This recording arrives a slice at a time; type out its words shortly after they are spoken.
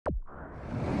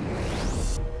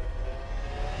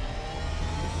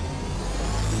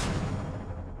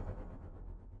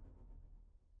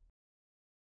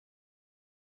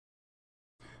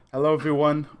Hello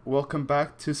everyone, welcome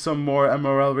back to some more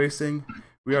MRL racing.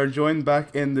 We are joined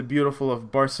back in the beautiful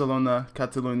of Barcelona,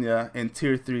 Catalonia in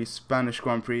Tier 3 Spanish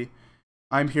Grand Prix.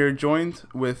 I'm here joined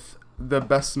with the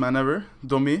best man ever,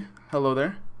 Domi. Hello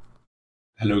there.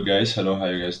 Hello guys, hello, how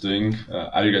are you guys doing?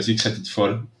 Are you guys excited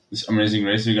for this amazing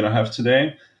race we're gonna have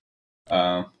today?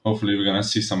 Hopefully we're gonna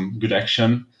see some good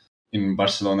action in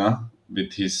Barcelona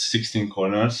with his 16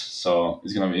 corners, so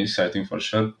it's gonna be exciting for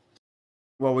sure.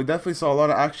 Well, we definitely saw a lot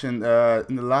of action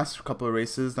in the last couple of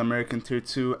races, the American Tier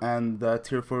 2 and the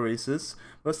Tier 4 races.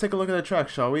 Let's take a look at the track,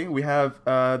 shall we? We have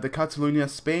the Catalonia,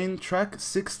 Spain track,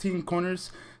 16 corners,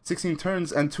 16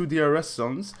 turns, and 2 DRS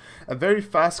zones. A very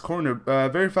fast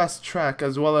very fast track,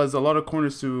 as well as a lot of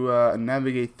corners to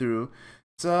navigate through.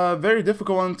 It's a very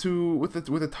difficult one with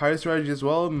the tire strategy as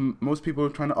well. Most people are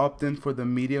trying to opt in for the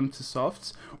medium to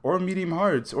softs, or medium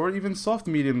hards, or even soft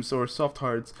mediums or soft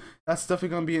hards. That's definitely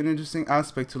going to be an interesting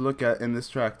aspect to look at in this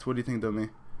track. What do you think, Domi?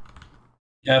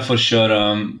 Yeah, for sure.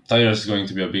 Tires is going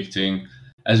to be a big thing.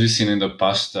 As we've seen in the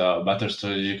past, better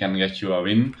strategy can get you a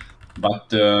win.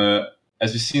 But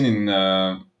as we've seen in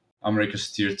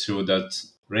America's Tier 2, that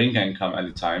rain can come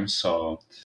anytime. So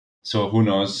who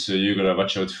knows? You gotta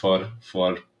watch out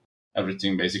for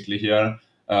everything basically here.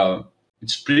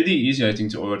 It's pretty easy, I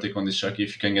think, to overtake on this track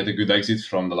if you can get a good exit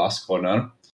from the last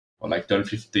corner or like turn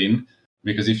 15.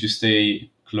 Because if you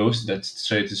stay close, that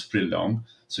straight is pretty long.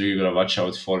 So you gotta watch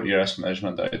out for ERS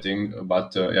management, I think.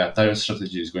 But yeah, tire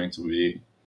strategy is going to be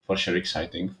for sure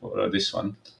exciting for this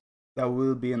one. That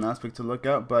will be an aspect to look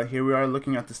at, but here we are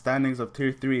looking at the standings of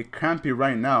Tier 3. Crampy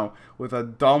right now with a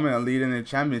dominant lead in the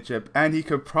championship, and he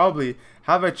could probably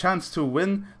have a chance to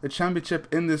win the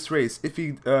championship in this race. If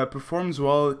he performs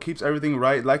well, keeps everything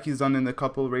right like he's done in a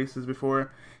couple races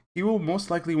before, he will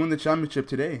most likely win the championship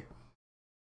today.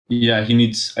 Yeah, he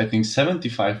needs, I think,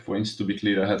 75 points to be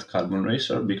clear ahead Carbon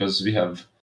Racer because we have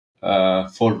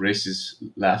 4 races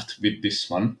left with this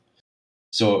one.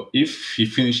 So if he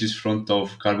finishes front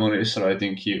of Carbon Racer, I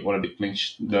think he already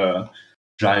clinched the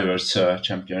drivers'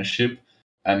 championship.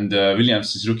 And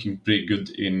Williams is looking pretty good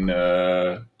in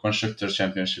constructors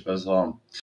championship as well.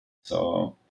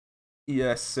 So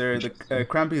Yes, sir. The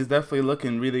Crampy is definitely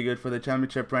looking really good for the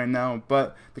championship right now.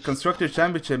 But the Constructors'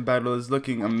 Championship battle is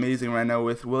looking amazing right now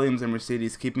with Williams and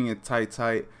Mercedes keeping it tight.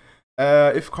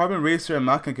 If Carbon Racer and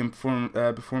Maka can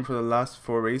perform for the last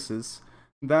 4 races,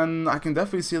 then I can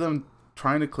definitely see them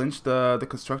trying to clinch the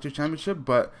Constructor Championship.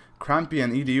 But Crampy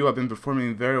and EDU have been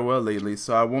performing very well lately,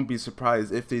 so I won't be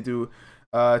surprised if they do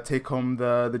take home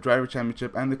the Driver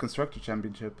Championship and the Constructor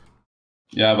Championship.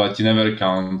 yeah, but you never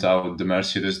count out the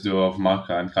Mercedes duo of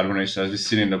Maka and Carbon Racer. As we've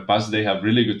seen in the past, they have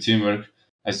really good teamwork,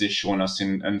 as they've shown us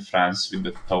in France with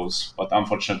the toes. But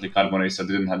unfortunately, Carbon Racer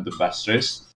didn't have the best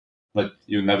race. But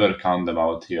you never count them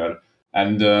out here.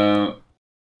 And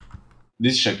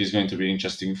this check is going to be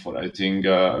interesting for, I think,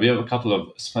 we have a couple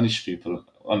of Spanish people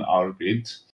on our grid.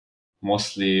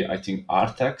 Mostly, I think,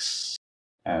 Artex.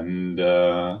 And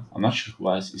I'm not sure who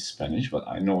else is Spanish, but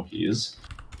I know he is.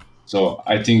 So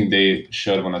I think they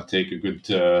sure want to take a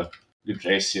good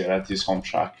race here at his home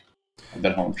track, at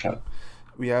their home track.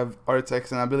 We have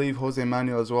Artex and I believe Jose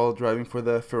Manuel as well driving for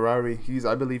the Ferrari.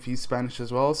 I believe he's Spanish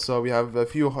as well. So we have a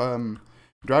few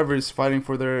drivers fighting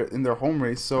for in their home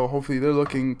race. So hopefully they're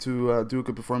looking to do a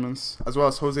good performance, as well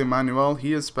as Jose Manuel.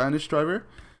 He is Spanish driver.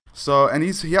 So and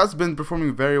he has been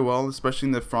performing very well, especially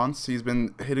in the fronts. He's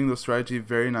been hitting the strategy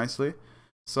very nicely.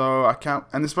 So I can't,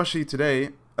 and especially today,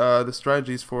 the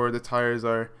strategies for the tires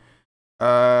are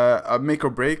a make or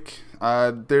break.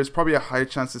 There's probably a high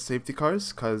chance of safety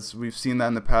cars because we've seen that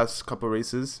in the past couple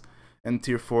races in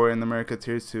Tier 4 in America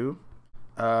Tier 2.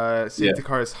 Safety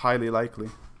car is highly likely.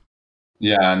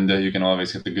 Yeah, and you can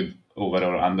always get a good over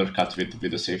or undercut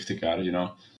with a safety car,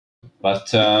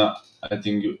 But I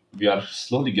think we are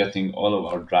slowly getting all of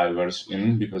our drivers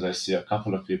in because I see a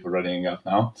couple of people running up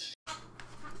now.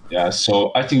 Yeah,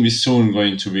 so I think we're soon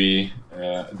going to be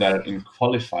there in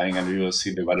qualifying, and we will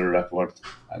see the weather report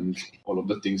and all of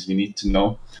the things we need to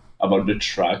know about the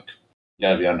track.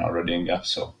 Yeah, we are now readying up,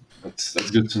 so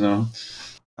that's good to know.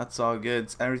 That's all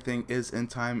good. Everything is in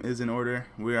time, is in order.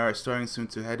 We are starting soon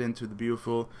to head into the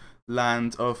beautiful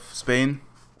land of Spain.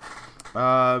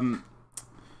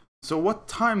 So what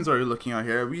times are you looking at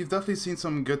here? We've definitely seen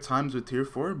some good times with Tier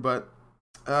 4, but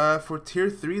for Tier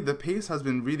 3, the pace has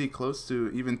been really close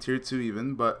to even Tier 2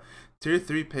 even, but Tier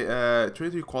 3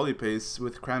 quality pace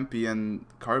with Crampy and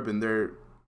Carbon, they're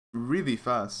really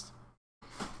fast.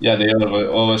 Yeah, they are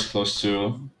always close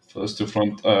to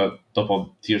front top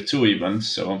of tier 2 even.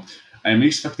 So I'm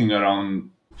expecting around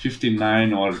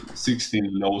 59 or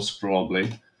 16 lows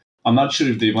probably. I'm not sure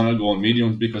if they want to go on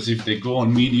mediums, because if they go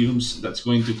on mediums, that's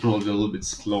going to probably a little bit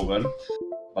slower,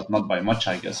 but not by much,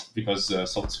 I guess, because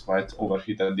soft's quite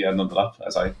overheated at the end of the lap,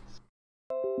 as I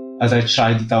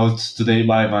tried it out today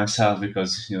by myself,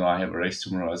 because I have a race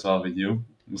tomorrow as well with you,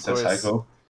 Of Mr. course, Psycho.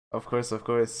 of course, of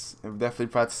course. I'm definitely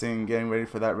practicing, getting ready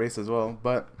for that race as well.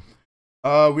 But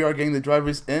we are getting the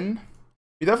drivers in.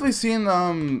 We definitely seen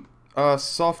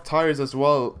soft tires as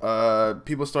well.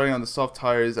 People starting on the soft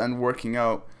tires and working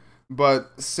out.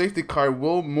 But safety car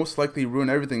will most likely ruin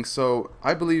everything. So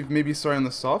I believe maybe starting on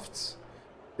the softs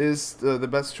is the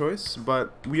best choice.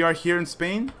 But we are here in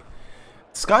Spain.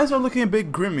 Skies are looking a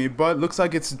bit grimy, but looks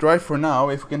like it's dry for now.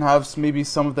 If we can have maybe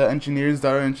some of the engineers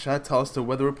that are in chat tell us the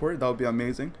weather report, that would be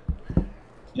amazing.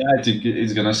 Yeah, I think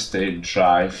it's gonna stay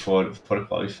dry for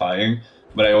qualifying,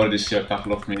 but I already see a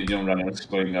couple of medium runners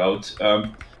going out.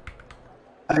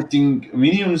 I think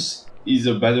mediums is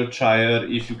a better trial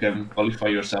if you can qualify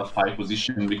yourself high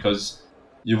position, because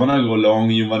you wanna go long,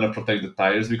 you wanna protect the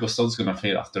tires, because someone's gonna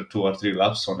fail after 2 or 3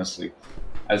 laps, honestly.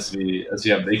 As we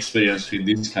have the experience with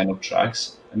these kind of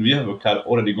tracks, and we have a car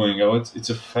already going out. It's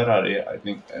a Ferrari, I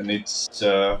think, and it's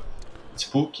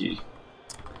Pookie.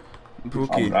 If I'm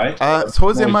Pookie. right. It's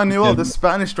Jose No, Manuel, the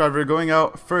Spanish driver, going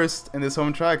out first in his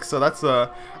home track, so that's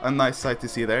a nice sight to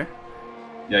see there.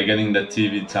 Yeah, getting the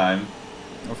TV time.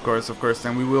 Of course,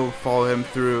 and we will follow him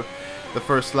through the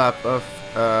first lap of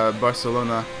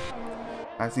Barcelona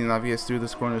as he navigates through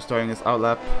this corner, starting his out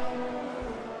lap.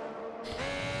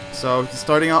 So he's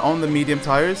starting out on the medium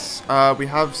tires. We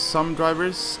have some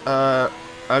drivers,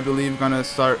 I believe, gonna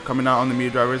start coming out on the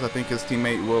medium drivers. I think his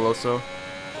teammate will also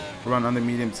run on the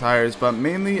medium tires, but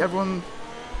mainly everyone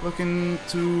looking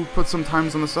to put some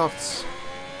times on the softs.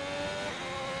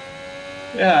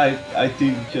 Yeah, I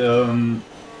think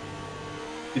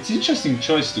it's an interesting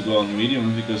choice to go on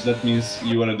medium, because that means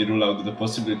you already rule out the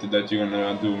possibility that you're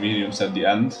gonna do mediums at the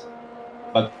end.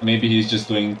 But maybe he's just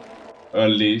doing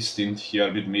early stint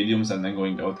here with mediums and then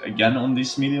going out again on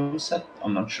this medium set.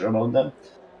 I'm not sure about that,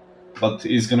 but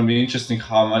it's gonna be interesting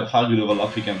how good of a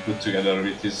lap he can put together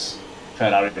with his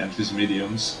Ferrari and his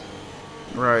mediums.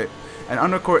 Right, and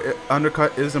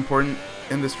undercut is important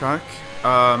in this track.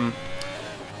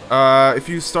 If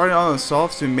you start on the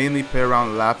softs, you mainly play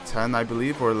around lap 10, I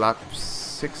believe, or lap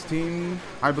 16,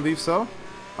 I believe so,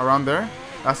 around there.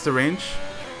 That's the range.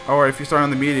 Or if you start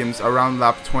on the mediums, around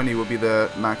lap 20 will be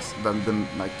the max,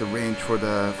 the range for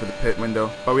the pit window.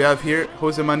 But we have here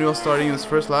Jose Manuel starting in his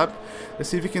first lap. Let's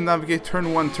see if he can navigate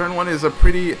turn 1. Turn 1 is a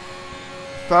pretty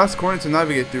fast corner to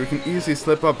navigate through. He can easily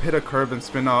slip up, hit a curb, and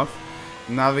spin off.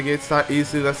 Navigates that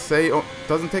easily. Let's say,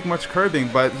 doesn't take much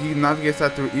curbing, but he navigates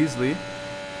that through easily.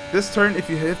 This turn, if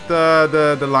you hit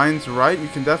the lines right, you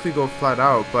can definitely go flat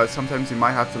out, but sometimes you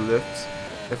might have to lift.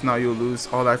 If not, you'll lose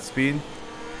all that speed.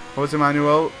 Jose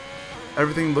Manuel,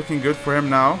 everything looking good for him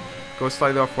now. Goes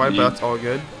slightly off wide, but that's all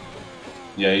good.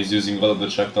 Yeah, he's using all of the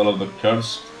track, all of the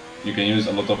curves. You can use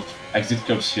a lot of exit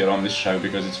curves here on this track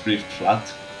because it's pretty flat.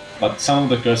 But some of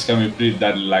the curves can be pretty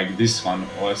deadly, like this one,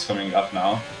 or it's coming up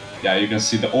now. Yeah, you can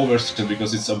see the oversteer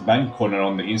because it's a bank corner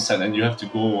on the inside and you have to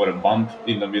go over a bump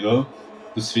in the middle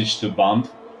to switch to bump.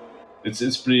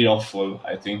 It's pretty awful,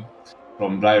 I think,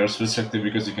 from driver's perspective,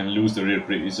 because you can lose the rear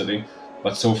pretty easily.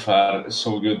 But so far,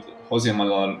 so good. Jose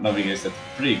Manuel navigates that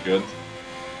pretty good.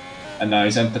 And now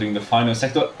he's entering the final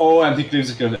sector. Oh, and he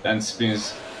clears the curve and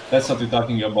spins. That's what we're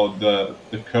talking about. The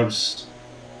curves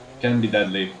can be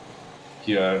deadly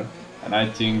here. And I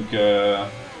think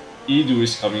Edu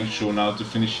is coming through now to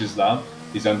finish his lap.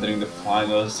 He's entering the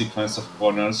final sequence of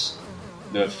corners.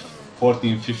 The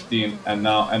 14, 15, and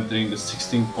now entering the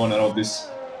 16th corner of this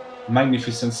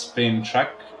magnificent Spain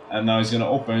track. And now he's going to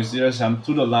open his ears and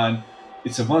to the line.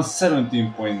 It's a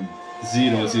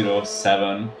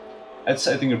 117.007. That's,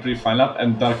 I think, a pretty fine lap,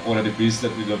 and Dark already beats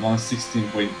that with a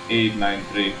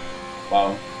 116.893.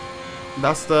 Wow.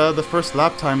 That's the first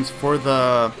lap times for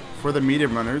the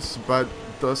medium runners, but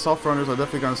the soft runners are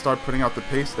definitely going to start putting out the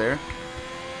pace there.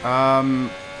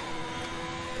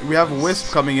 We have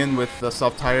Wisp coming in with the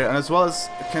soft tire, and as well as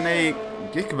Kene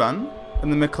Gikvan in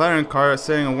the McLaren car,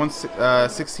 saying a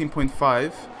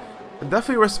 16.5.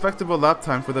 Definitely a respectable lap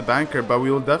time for the banker, but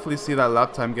we will definitely see that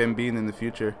lap time getting beaten in the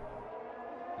future.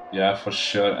 Yeah, for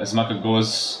sure. As Maka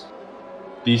goes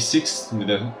P6 with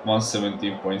a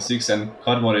 117.6, and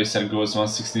Carmo Racer goes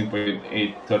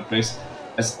 116.8 third place,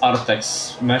 as Artex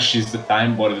smashes the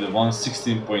time board with a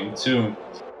 116.2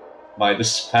 by the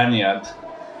Spaniard.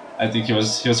 I think he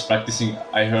was practicing.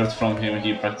 I heard from him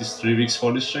he practiced 3 weeks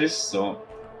for this race, so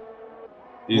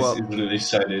he's really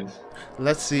excited.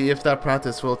 Let's see if that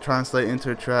practice will translate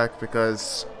into a track,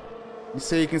 because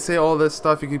you can say all this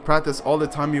stuff, you can practice all the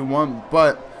time you want,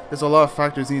 but there's a lot of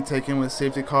factors you need to take in with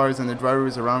safety cars and the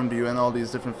drivers around you and all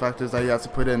these different factors that you have to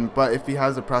put in. But if he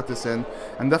has the practice in,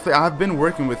 and definitely I have been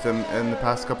working with him in the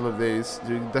past couple of days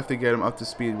to definitely get him up to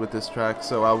speed with this track,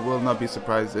 so I will not be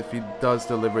surprised if he does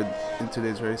deliver in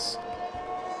today's race.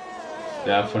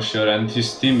 Yeah, for sure. And his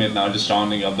teammate now just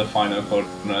rounding up the final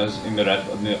corners in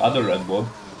the other Red Bull.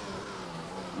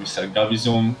 Mr.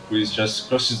 Gavizon, who is just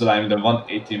crosses the line with a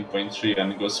 118.3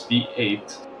 and goes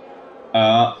P8.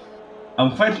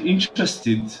 I'm quite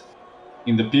interested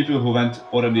in the people who went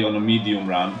already on a medium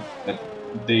run, that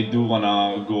they do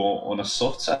wanna go on a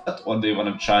soft set or they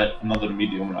wanna try another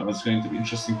medium run. It's going to be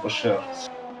interesting for sure.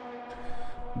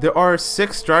 There are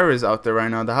 6 drivers out there right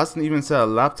now that hasn't even set a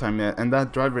lap time yet, and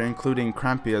that driver including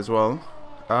Crampy as well.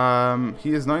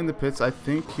 He is not in the pits. I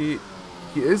think he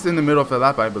is in the middle of the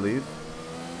lap, I believe.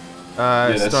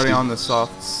 Yeah, starting on the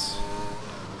softs.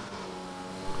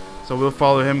 So we'll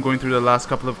follow him going through the last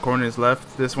couple of corners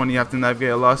left. This one you have to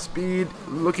navigate a lot of speed,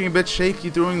 looking a bit shaky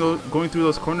going through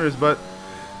those corners, but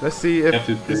let's see if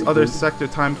this other sector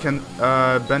time can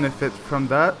benefit from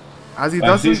that, as he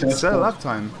doesn't set a lap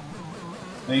time.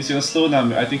 He's gonna slow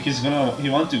down. I think he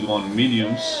wants to go on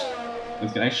mediums.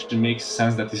 It can actually make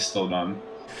sense that he slow down,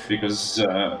 because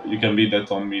you can beat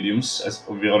that on mediums, as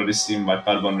we already seen by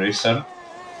Carbon Racer.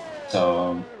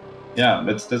 So yeah,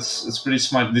 that's pretty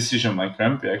smart decision by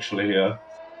Crampy actually here.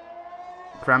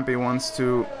 Crampy wants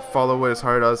to follow what his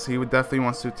heart does. He definitely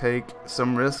wants to take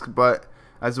some risk, but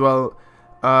as well,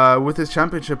 with his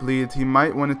championship lead, he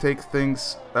might want to take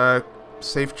things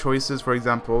safe choices. For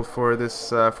example, for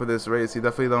this race, he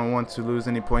definitely don't want to lose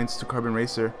any points to Carbon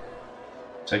Racer.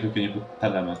 Check, can you put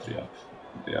telemetry up?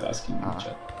 They are asking in the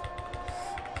chat.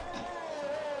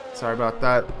 Sorry about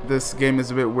that. This game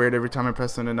is a bit weird. Every time I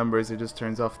press on the numbers, it just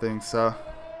turns off things. So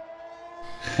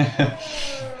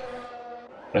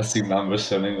pressing numbers,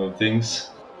 turning off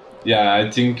things. Yeah, I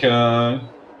think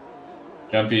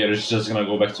Crampy is just gonna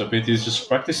go back to a pit. He's just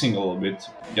practicing a little bit,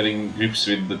 getting grips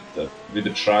with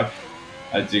the track.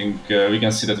 I think we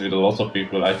can see that with a lot of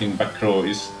people. I think back row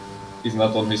is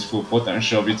not on his full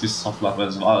potential with his soft lap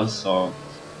as well. So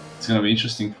it's gonna be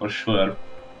interesting for sure.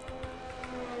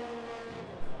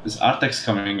 This Artex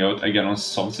coming out again on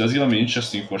softs. That's gonna be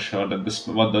interesting for sure. That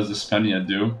what does the Spaniard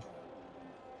do?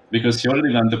 Because he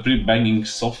already ran the pretty banging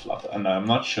soft lap, and I'm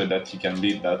not sure that he can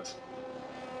beat that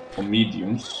for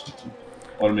mediums,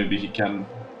 or maybe he can.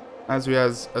 As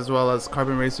well as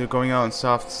Carbon Racer going out on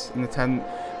softs in the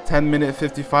 10-minute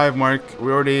 55 mark.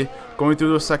 We're already going through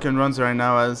those second runs right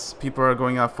now, as people are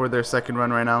going out for their second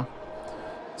run right now.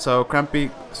 So Crampy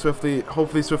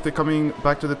hopefully swiftly coming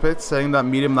back to the pits, setting that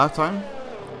medium lap time.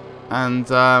 And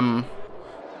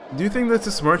do you think that's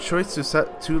a smart choice to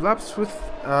set 2 laps with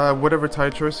whatever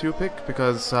tire choice you pick?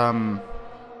 Because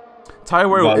tire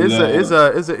wear is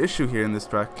a issue here in this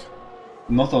track.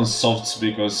 Not on softs,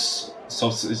 because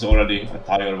softs is already a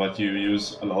tire that you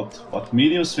use a lot. But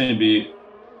mediums, maybe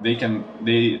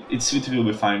it will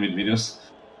be fine with mediums.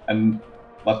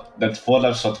 But that 4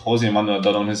 laps that Jose Manuel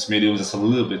done on his mediums is a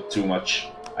little bit too much,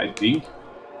 I think.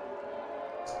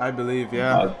 I believe,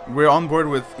 yeah. We're on board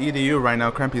with EDU right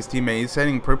now, Crampy's teammate. He's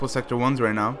setting purple sector 1s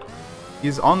right now.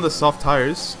 He's on the soft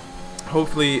tires,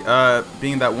 hopefully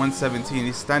being that 117.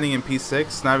 He's standing in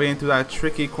P6, navigating through that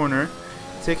tricky corner,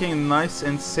 taking it nice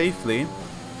and safely.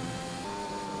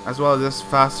 As well as this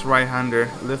fast right-hander,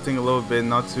 lifting a little bit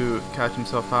not to catch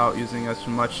himself out, using as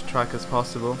much track as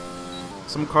possible.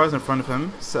 Some cars in front of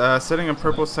him, setting in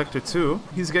purple sector 2.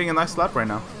 He's getting a nice lap right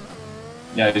now.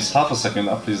 Yeah, he's half a second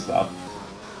up his lap.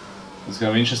 It's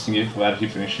gonna be interesting where he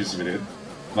finishes with it.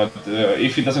 But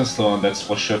if he doesn't slow down, that's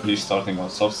for sure he's starting on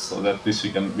softs, so that at least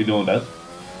we know that.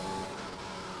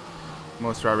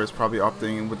 Most drivers probably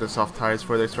opting with the soft tires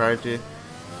for their strategy.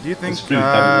 Do you think,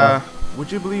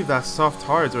 would you believe that soft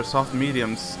hards or soft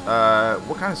mediums,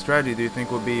 what kind of strategy do you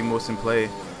think will be most in play?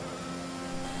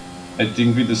 I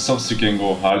think with the softs you can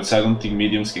go hard, so I don't think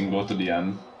mediums can go to the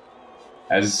end.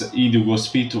 As Edu goes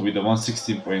P2 with the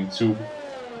 116.2.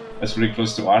 That's pretty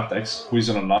close to Artex, who is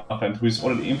on a lap and who is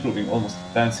already improving almost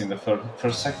 10s in the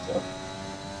first sector.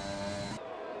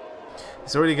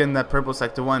 He's already getting that purple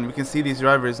sector 1. We can see these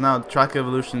drivers now, track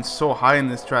evolution so high in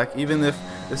this track, even if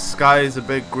the sky is a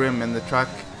bit grim and the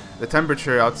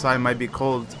temperature outside might be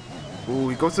cold. Ooh,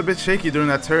 he goes a bit shaky during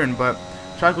that turn, but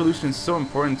track evolution is so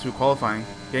important to qualifying.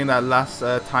 Getting that last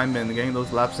time in, getting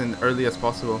those laps in early as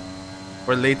possible,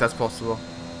 or late as possible.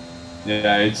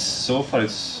 Yeah, so far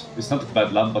it's not a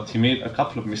bad lap, but he made a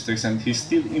couple of mistakes and he's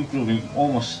still improving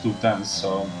almost 2 times,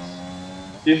 so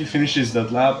if he finishes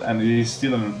that lap and he's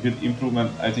still a good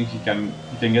improvement, I think he can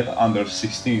get under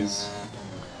 16s,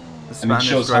 The and it Spanish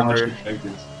shows how much driver. he tracked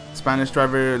it. Spanish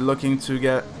driver looking to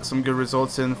get some good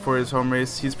results in for his home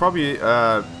race. He's probably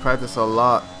practiced a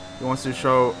lot. He wants to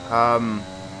show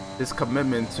his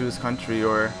commitment to his country,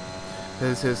 or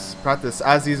his practice,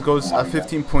 as he goes at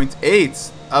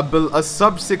 15.8, a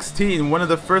sub 16, one of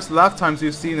the first lap times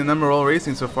we've seen in MRL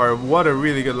racing so far. What a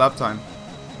really good lap time.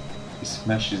 He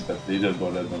smashes that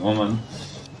leaderboard at the moment.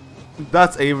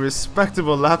 That's a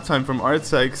respectable lap time from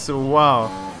Artec, so wow.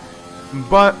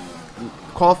 But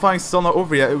qualifying's still not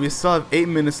over yet. We still have 8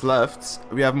 minutes left.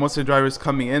 We have most of the drivers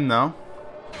coming in now,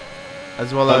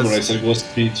 as well as Racer goes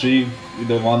P3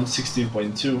 with a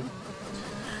 1:16.2.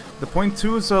 the point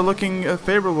twos are looking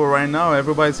favorable right now.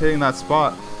 Everybody's hitting that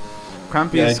spot.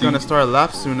 Crampy is going to start a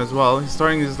lap soon as well. He's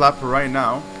starting his lap right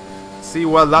now. See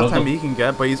what lap time he can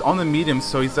get, but he's on the medium,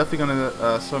 so he's definitely going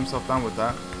to slow himself down with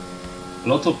that. A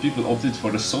lot of people opted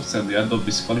for the softs at the end of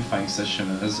this qualifying session.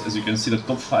 As you can see, the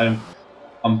top 5,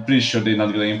 I'm pretty sure they're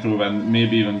not going to improve, and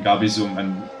maybe even Gabizum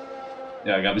and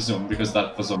Gabizum, because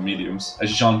that was on mediums.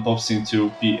 As Jean pops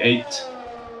into P8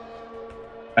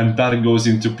 and that goes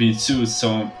into P2,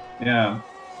 so yeah.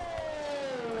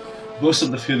 Most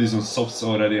of the field is on softs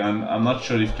already, and I'm not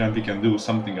sure if Crampy can do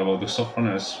something about the soft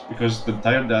runners, because the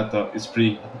tire data is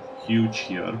pretty huge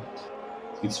here.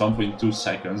 It's 1.2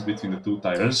 seconds between the two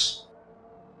tires.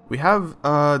 We have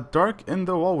Dark in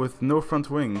the wall with no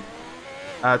front wing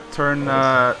at turn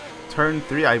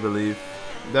 3, I believe.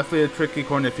 Definitely a tricky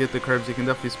corner. If you hit the curves, you can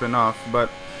definitely spin off. But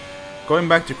going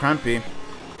back to Crampy,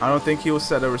 I don't think he will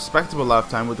set a respectable lap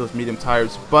time with those medium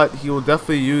tires, but he will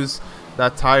definitely use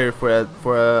that tire for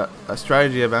a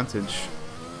strategy advantage.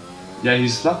 Yeah,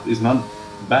 his lap is not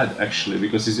bad actually,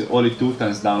 because he's only 2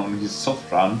 tenths down on his soft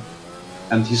run,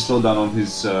 and he slowed down on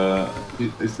his the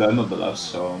end of the lap,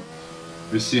 so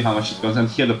we'll see how much it goes. And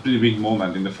he had a pretty big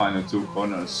moment in the final 2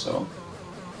 corners, so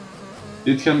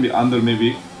it can be under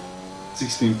maybe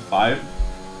 16.5,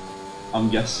 I'm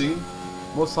guessing.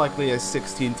 Most likely a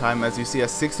 16 time, as you see, a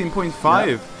 16.5.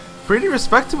 Yeah. Pretty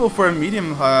respectable for a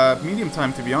medium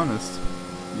time, to be honest.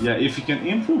 Yeah, if he can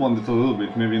improve on it a little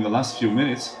bit, maybe in the last few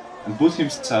minutes, and put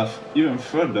himself even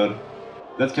further,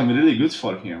 that can be really good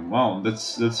for him. Wow,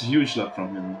 that's a huge lap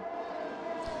from him.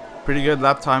 Pretty good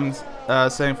lap times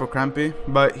setting for Crampy,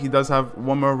 but he does have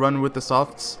one more run with the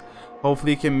softs.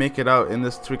 Hopefully he can make it out in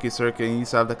this tricky circuit. He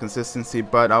needs to have the consistency,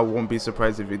 but I won't be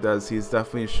surprised if he does. He's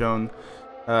definitely shown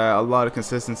a lot of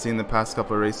consistency in the past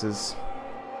couple of races.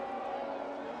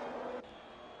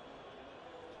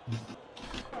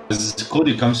 As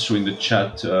Cody comes through in the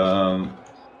chat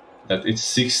that it's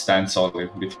 6 tenths only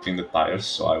between the tires,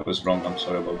 so I was wrong, I'm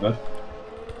sorry about that.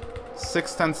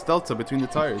 6 tenths delta between the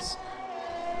tires.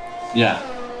 Yeah.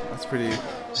 That's pretty...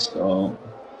 So...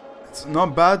 It's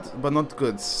not bad, but not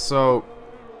good. So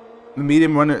the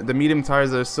medium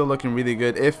tires are still looking really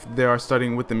good if they are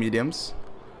starting with the mediums.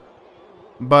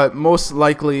 But most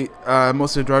likely,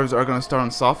 most of the drivers are going to start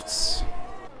on softs.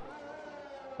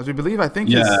 As we believe, I think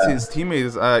his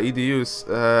teammates, EDU's,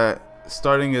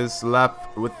 starting his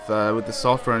lap with the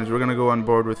soft runners. We're going to go on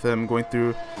board with him, going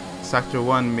through Sector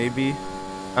 1, maybe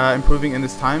improving in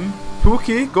this time.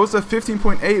 Pookie goes to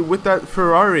 15.8 with that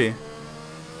Ferrari.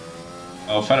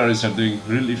 Ferraris are doing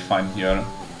really fine here.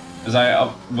 As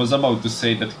I was about to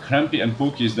say, that Crampy and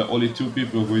Pookie is the only 2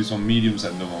 people who is on mediums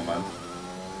at the moment.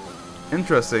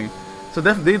 Interesting. So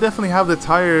they definitely have the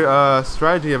tire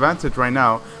strategy advantage right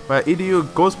now. But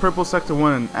EDU goes purple sector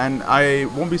 1, and I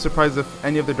won't be surprised if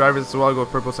any of the drivers as well go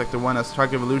purple sector 1, as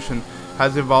track evolution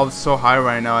has evolved so high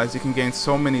right now, as you can gain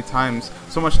so much times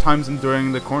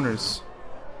during the corners.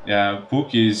 Yeah,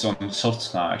 Pookie is on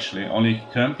softs now actually. Only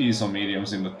Crampy is on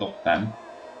mediums in the top 10.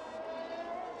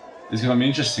 It's gonna be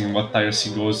interesting what tires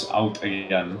he goes out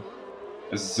again.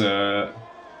 As our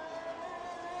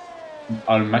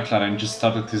McLaren just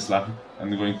started his lap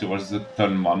and going towards the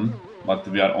turn 1, but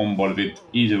we are on board with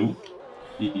Edu.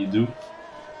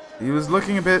 He was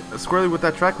looking a bit squirrely with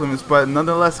that track limits, but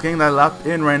nonetheless getting that lap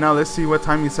in right now. Let's see what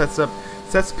time he sets up.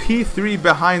 Sets P3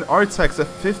 behind Artex at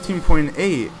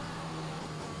 15.8.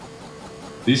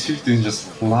 This 15 is just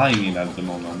flying in at the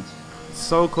moment.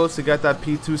 So close to get that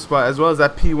P2 spot as well as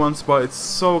that P1 spot. It's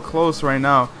so close right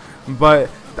now, but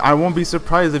I won't be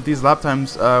surprised if these lap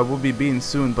times will be beaten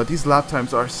soon. But these lap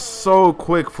times are so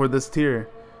quick for this tier.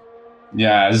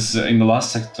 Yeah, as in the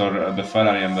last sector, the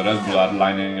Ferrari and the Red Bull are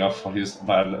lining up for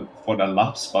their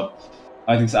laps, but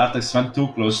I think Artex went too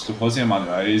close to Jose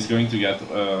Manuel. He's going to get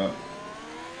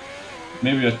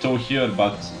maybe a toe here,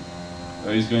 but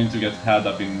he's going to get held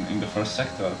up in the first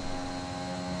sector.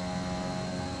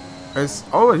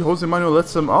 Oh, Jose Manuel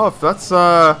lets him off. That's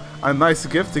a nice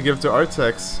gift to give to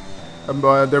Artex.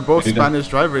 They're both Spanish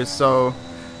drivers, so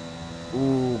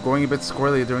going a bit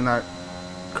squirrely during that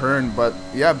turn. But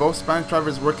yeah, both Spanish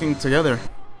drivers working together.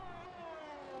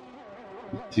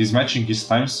 He's matching his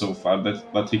time so far,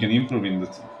 but he can improve in the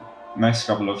next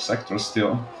couple of sectors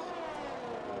still.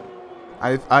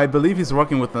 I believe he's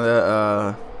working with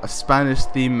a Spanish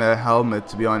theme helmet.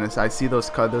 To be honest, I see those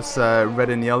red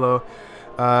and yellow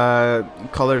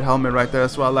colored helmet right there.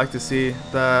 That's what I like to see,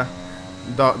 the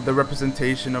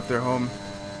representation of their home.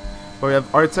 But we have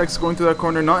Artex going through that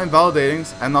corner, not invalidating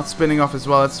and not spinning off as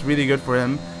well. That's really good for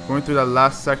him. Going through that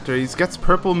last sector, he gets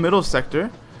purple middle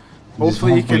sector.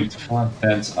 Hopefully he can.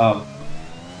 Up.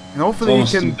 And hopefully he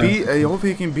can beat.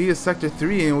 Hopefully he can beat his sector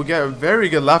 3, and we'll get a very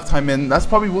good lap time in. That's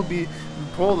probably will be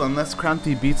pole unless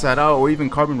Crampy beats that out, or even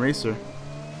Carbon Racer.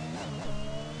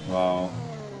 Wow,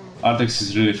 Artex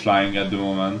is really flying at the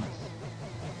moment.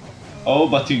 Oh,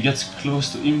 but he gets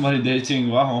close to invalidating.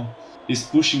 Wow, he's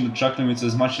pushing the track limits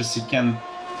as much as he can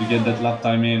to get that lap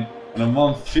time in. And a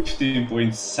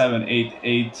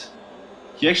 1:15.788.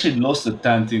 He actually lost a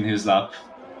tenth in his lap,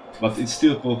 but it's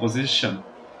still pole position.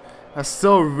 That's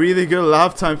still really good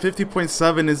lap time.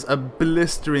 50.7 is a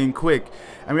blistering quick.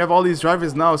 And we have all these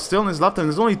drivers now still in his lap time.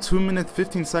 There's only 2 minutes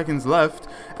 15 seconds left.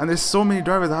 And there's so many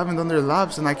drivers that haven't done their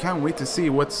laps, and I can't wait to see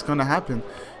what's going to happen.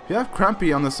 You have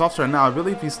Crampy on the soft right now. I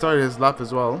believe he started his lap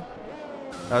as well.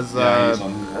 As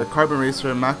Carbon Racer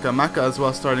and Maka as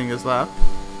well starting his lap.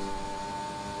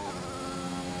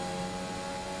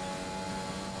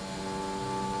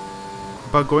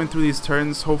 But going through these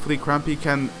turns, hopefully Crampy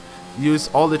can use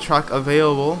all the track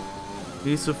available.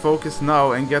 He needs to focus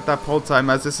now and get that pole time,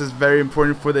 as this is very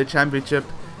important for the championship,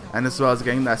 and as well as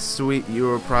getting that sweet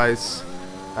Euro prize,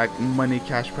 like money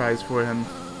cash prize for him.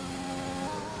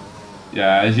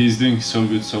 Yeah, he's doing so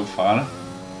good so far.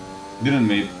 Didn't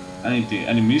make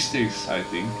any mistakes, I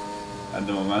think, at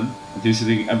the moment. He's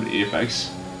hitting every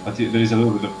apex, but there is a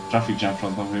little bit of traffic jam in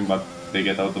front of him, but they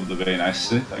get out of the way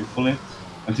nicely, thankfully.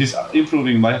 And he's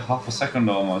improving by half a second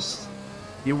almost.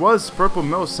 He was purple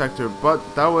middle sector, but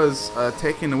that was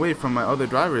taken away from my other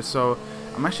drivers, so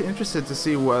I'm actually interested to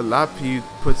see what lap he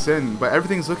puts in. But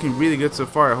everything's looking really good so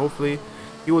far. Hopefully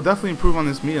he will definitely improve on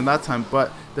his meet in that time,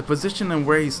 but the position and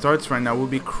where he starts right now will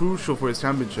be crucial for his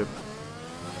championship.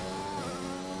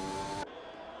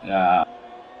 Yeah,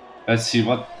 let's see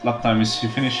what lap time is he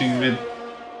finishing with.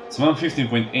 It's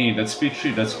 1:15.8. that's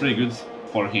P3, that's pretty good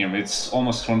for him. It's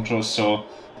almost control, so,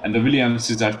 and the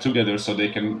Williamses are together, so they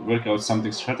can work out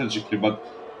something strategically. But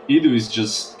Edu is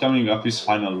just coming up his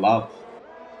final lap,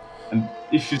 and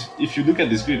if you look at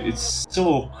this grid, it's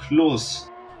so close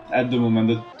at the moment.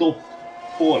 The top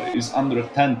 4 is under a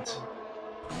tenth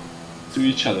to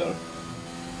each other.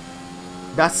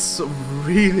 That's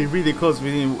really close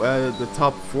between the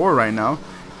top 4 right now,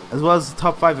 as well as the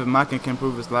top 5 if Mackin can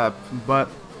improve his lap. But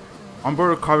on board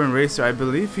with Carbon Racer, I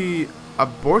believe he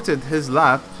aborted his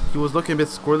lap. He was looking a bit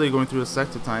squirrely going through the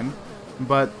sector time,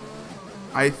 but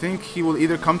I think he will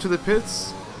either come to the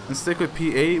pits and stick with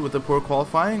P8 with the poor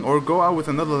qualifying, or go out with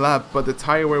another lap, but the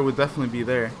tire wear would definitely be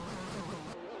there.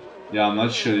 Yeah, I'm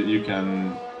not sure you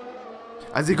can.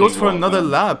 As he goes for another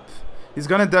lap, he's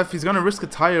gonna risk a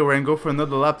tire wear and go for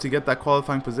another lap to get that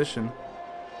qualifying position.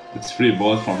 It's pretty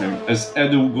bold from him, as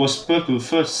Edu goes purple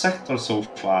first sector so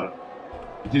far.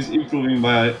 He's improving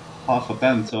by half a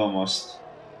tenth almost.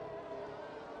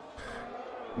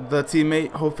 The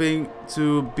teammate hoping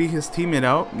to beat his teammate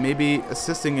out, maybe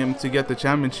assisting him to get the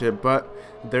championship, but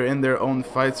they're in their own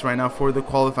fights right now for the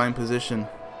qualifying position.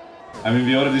 I mean,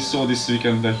 we already saw this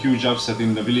weekend a huge upset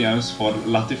in the Williams for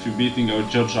Latifi beating out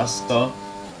George Russell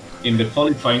in the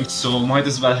qualifying, so might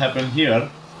as well happen here.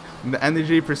 The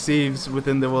energy perceives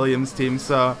within the Williams team,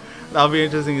 so that'll be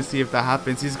interesting to see if that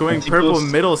happens. He's going purple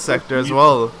middle sector as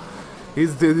well.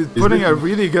 He's putting a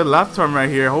really good lap time right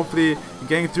here. Hopefully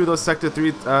getting through those sector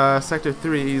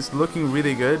 3. He's looking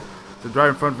really good. The driver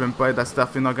in front of him, but that's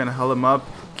definitely not gonna held him up.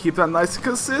 Keep that nice and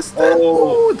consistent.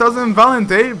 Oh, doesn't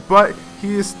invalidate, but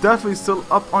he is definitely still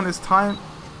up on his time.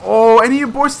 Oh, and he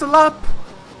aborts the lap.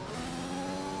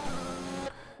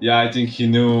 Yeah, I think he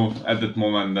knew at that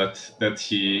moment that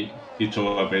he threw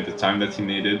away the time that he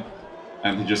needed,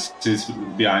 and he just sits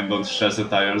behind, don't stress the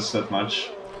tires that much.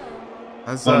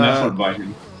 As an effort by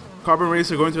him. Carbon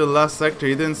Racer going to the last sector.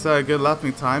 He didn't set a good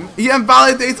lapping time. He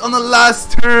invalidates on the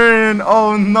last turn.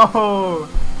 Oh no!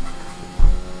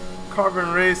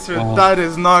 Carbon Racer, that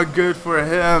is not good for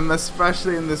him,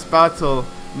 especially in this battle.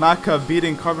 Maka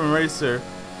beating Carbon Racer.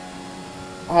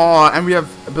 Oh, and we have,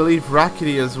 I believe,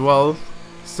 Rackety as well.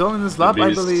 Still in his lap,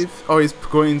 I believe. Oh, he's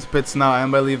going into pits now,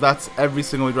 and I believe that's every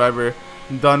single driver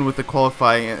done with the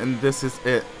qualifying, and this is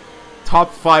it.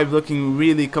 Top 5 looking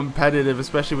really competitive,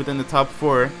 especially within the top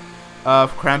 4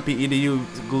 of Crampy EDU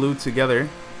glued together.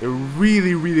 They're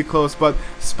really, really close, but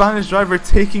Spanish driver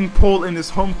taking pole in his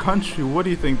home country. What do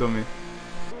you think, Domi?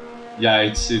 Yeah,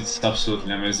 it's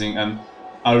absolutely amazing, and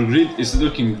our grid is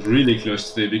looking really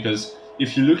close today, because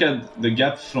if you look at the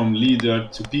gap from leader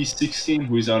to P16,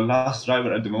 who is our last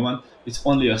driver at the moment, it's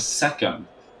only a second.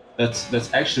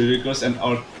 That's actually really close, and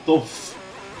our top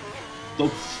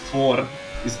 4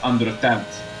 is under a tenth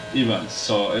even,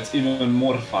 so it's even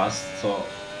more fast. So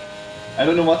I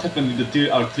don't know what happened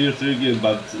with our tier 3 guild,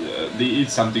 but they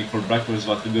eat something for breakfast,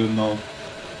 but we don't know.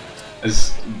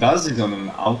 As Daz is on an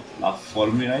outlap for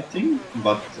me, I think,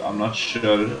 but I'm not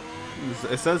sure.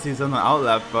 It says he's on the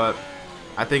outlap, but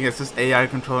I think it's just AI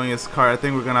controlling his car. I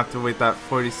think we're gonna have to wait that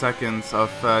 40 seconds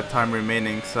of time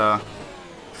remaining. So,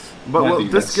 but well,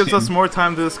 this gives us more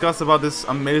time to discuss about this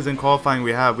amazing qualifying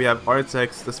we have. We have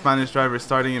Artex, the Spanish driver,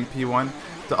 starting in P1.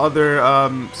 The other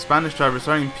Spanish driver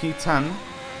starting in P10.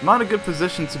 Not a good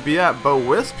position to be at, but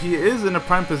Wisp, he is in a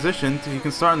prime position. He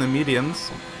can start in the mediums,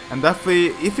 and definitely,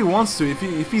 if he wants to,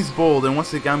 if he's bold and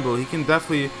wants to gamble, he can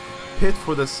definitely pit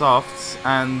for the softs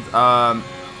and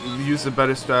use a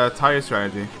better tire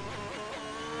strategy.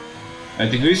 I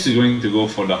think he's going to go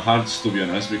for the hards, to be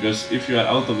honest, because if you are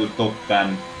out of the top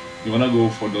 10, you wanna go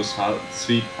for those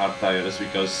sweet hard tires,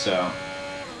 because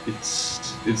it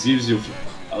gives you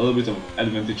a little bit of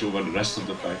advantage over the rest of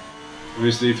the pack.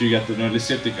 Obviously, if you get the early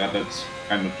safety car, that's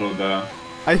kind of throw the.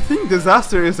 I think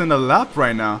Disaster is in a lap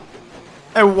right now.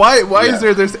 And why is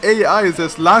there's AIs?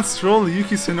 There's Lance Stroll,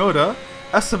 Yuki Tsunoda.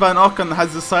 Esteban Ocon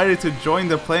has decided to join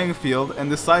the playing field and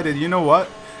decided, you know what?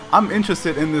 I'm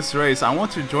interested in this race. I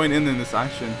want to join in this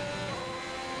action.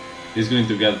 He's going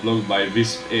to get blocked by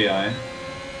Wisp AI.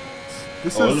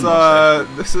 This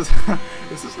is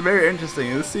very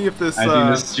interesting. Let's see if this. I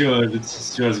think the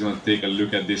steward's going to take a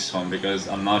look at this one, because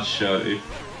I'm not sure if.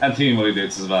 And team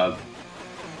validates as well.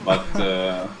 But.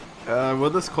 Will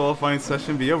this qualifying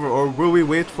session be over, or will we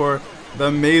wait for the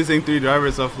amazing 3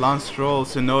 drivers of Lance Stroll,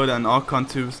 Tsunoda, and Ocon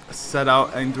to set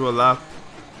out and do a lap?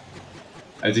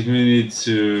 I think we need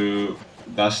to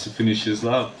dash to finish his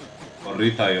lap, or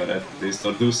retire at least,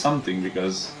 or do something,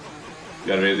 because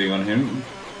we are waiting on him.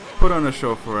 Put on a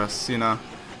show for us, you know.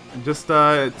 Just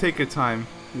take your time.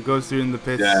 He goes through in the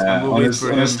pits, and we'll wait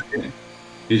for him.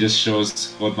 He just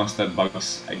shows Codemaster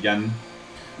bugs again.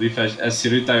 Refresh as he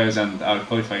retires and our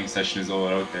qualifying session is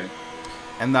over. Okay.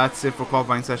 And that's it for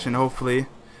qualifying session. Hopefully,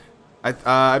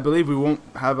 I believe we won't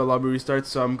have a lobby restart,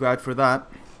 so I'm glad for that.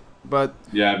 But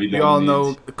yeah, we all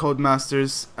know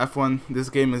Codemasters F1. This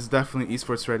game is definitely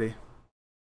esports ready.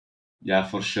 Yeah,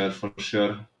 for sure, for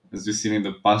sure. As we've seen in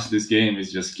the past, this game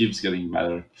just keeps getting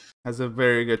better. Has a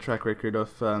very good track record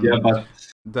of yeah, but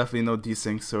definitely no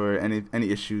desyncs or any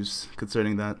issues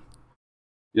concerning that.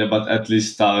 Yeah, but at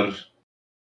least our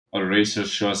racers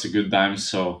show us a good time,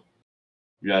 so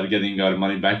we are getting our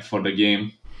money back for the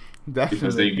game. Definitely.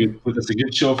 Because they put us a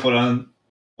good show for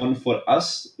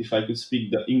us, if I could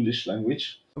speak the English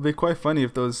language. It'd be quite funny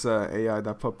if those AI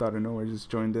that popped out of nowhere just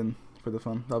joined in for the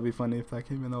fun. That'd be funny if that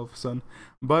came in all of a sudden.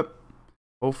 But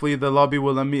hopefully the lobby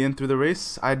will let me in through the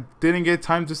race. I didn't get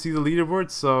time to see the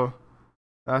leaderboard, so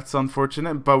that's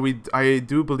unfortunate. But I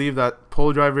do believe that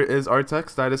pole driver is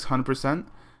Artex. That is 100%.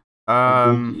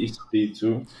 Is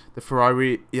P2. The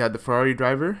Ferrari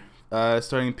driver,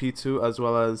 starting in P2, as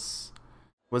well as,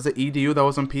 was it EDU that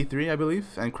was on P3, I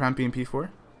believe, and Crampy in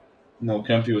P4? No,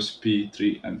 Crampy was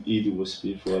P3 and EDU was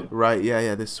P4. Right,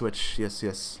 yeah, this switch,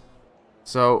 yes.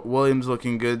 So Williams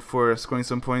looking good for scoring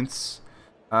some points.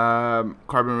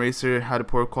 Carbon Racer had a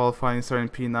poor qualifying starting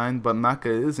P9, but Maka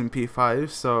is in P5,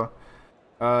 so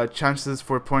chances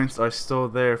for points are still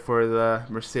there for the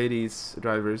Mercedes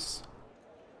drivers.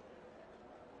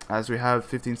 As we have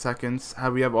 15 seconds,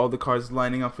 we have all the cars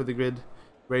lining up for the grid,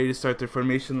 ready to start their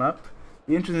formation lap.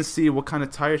 Be interesting to see what kind of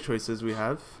tire choices we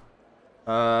have.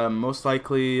 Most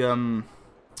likely, with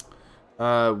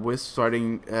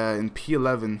starting in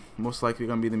P11, most likely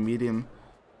going to be the medium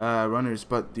runners.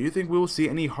 But do you think we will see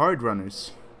any hard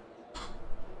runners?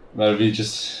 Well, we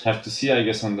just have to see, I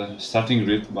guess, on the starting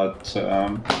grid, but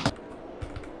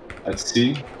let's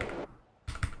see.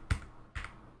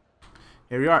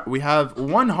 Here we are. We have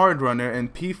one hard runner in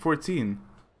P14.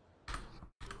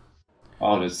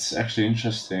 Oh, that's actually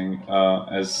interesting,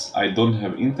 as I don't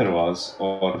have intervals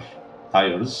or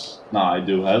tires. No, I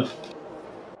do have.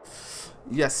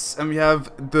 Yes, and we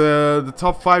have the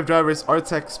top 5 drivers: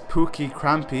 Artex, Pookie,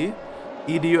 Crampy,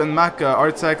 EDU and Maka.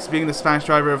 Artex being the Spanish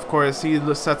driver, of course, he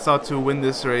sets out to win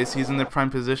this race. He's in the prime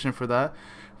position for that.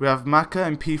 We have Maka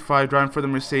and P5 driving for the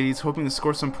Mercedes, hoping to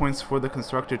score some points for the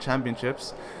Constructor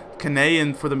Championships.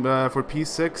 Kane for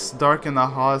P6, Dark in the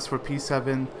Haas for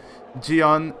P7,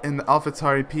 Gian in the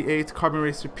AlphaTauri P8, Carbon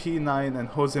Racer P9, and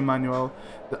Jose Manuel,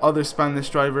 the other Spanish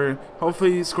driver,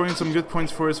 hopefully scoring some good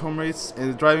points for his home race,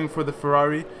 driving for the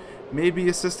Ferrari, maybe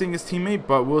assisting his teammate,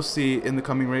 but we'll see in the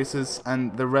coming races.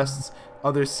 And the rest,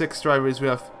 other 6 drivers, we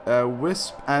have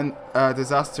Wisp and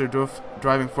Disaster Doof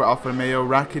driving for Alfa Romeo,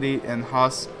 Rackety and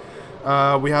Haas.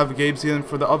 We have Gabe Zealand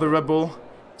for the other Red Bull,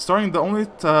 starting the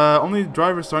only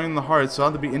driver starting in the hard, so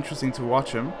that'll be interesting to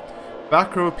watch him.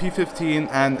 Back row P15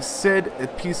 and Sid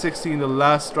at P16, the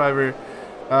last driver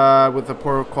with a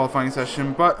poor qualifying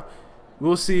session, but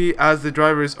we'll see as the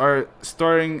drivers are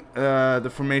starting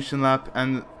the formation lap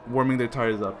and warming their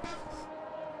tires up.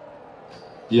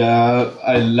 Yeah,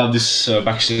 I love this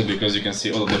backstreet because you can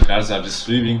see all of the cars are just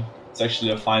leaving. It's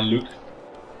actually a fine look.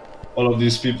 All of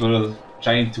these people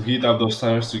trying to heat up those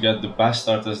tires to get the best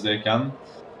start as they can.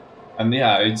 And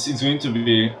yeah, it's going to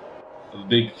be a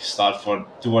big start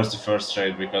towards the first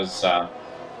straight because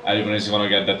everyone is going to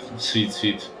get that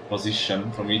sweet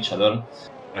position from each other.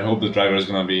 I hope the driver is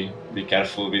going to be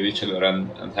careful with each other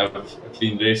and have a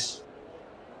clean race.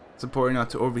 It's important not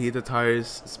to overheat the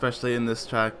tires, especially in this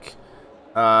track.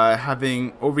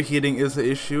 Having overheating is the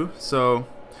issue, so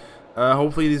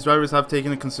hopefully these drivers have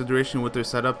taken into consideration with their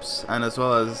setups, and as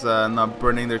well as not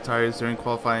burning their tires during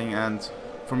qualifying and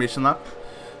formation lap.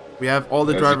 We have all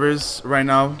the drivers right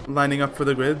now lining up for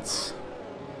the grids.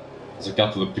 There's a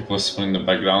couple of people spinning in the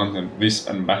background, and Wisp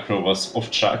and Backrow was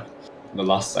off track in the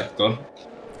last sector.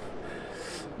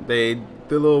 They did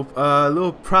a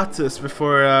little practice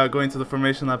before going to the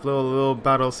formation lap, little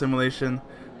battle simulation,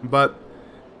 but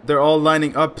they're all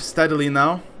lining up steadily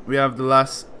now. We have the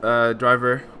last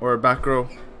driver or back row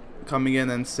coming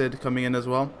in, and Sid coming in as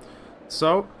well.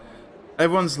 So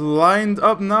everyone's lined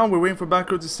up now. We're waiting for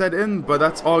back row to set in, but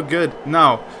that's all good.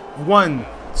 Now 1,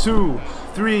 2,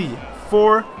 3,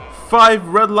 4, 5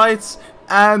 red lights,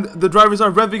 and the drivers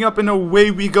are revving up, and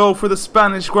away we go for the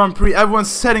Spanish Grand Prix.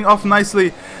 Everyone's setting off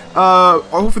nicely.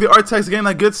 Hopefully Artex getting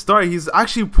a good start. He's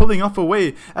actually pulling off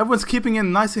away. Everyone's keeping it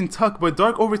nice and tucked, but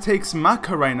Dark overtakes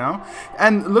Maka right now,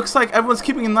 and looks like everyone's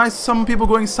keeping it nice. Some people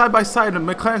going side by side, and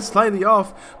McLaren slightly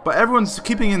off, but everyone's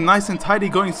keeping it nice and tidy,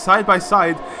 going side by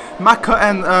side. Maka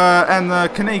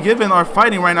and Kane Given are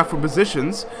fighting right now for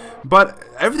positions, but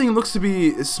everything looks to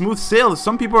be smooth sail.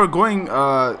 Some people are going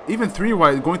even 3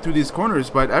 wide going through these corners,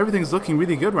 but everything's looking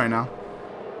really good right now.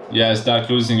 Yeah, it's Dark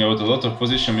losing out a lot of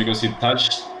position because he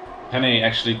touched Kane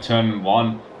actually turn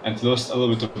 1 and lost a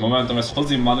little bit of momentum as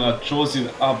Jose Manuel throws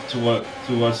it up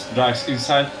towards Drag's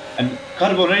inside, and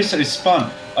Carbon Racer is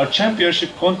spun. Our championship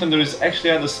contender is actually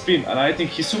at a spin, and I think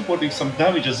he's supporting some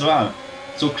damage as well.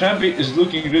 So Crampy is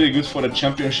looking really good for the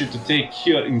championship to take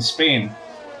here in Spain.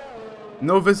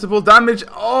 No visible damage.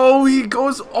 Oh, he's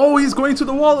going to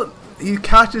the wall. He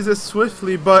catches it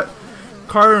swiftly, but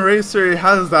Carbon Racer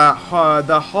has the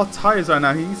hot tires right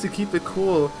now. He needs to keep it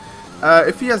cool.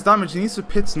 If he has damage, he needs to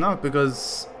pit now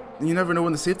because you never know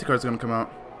when the safety car is going to come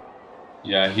out.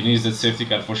 Yeah, he needs that safety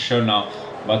car for sure now.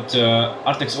 But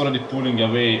Artex already pulling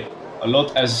away a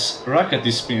lot as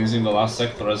Rackety spins in the last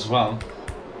sector as well.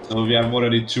 So we have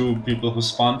already 2 people who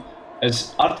spun.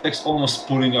 As Artex almost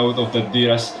pulling out of the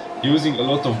DRS, using a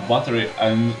lot of battery,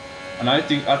 and I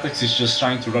think Artex is just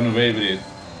trying to run away with it.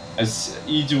 As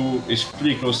Edu is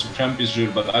pretty close to Crampy's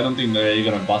rear, but I don't think they're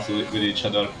gonna battle with each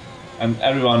other. And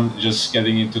everyone just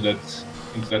getting into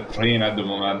that train at the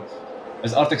moment.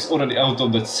 As Artex already out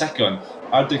of that second,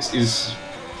 Artex is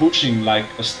pushing like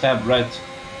a step right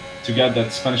to get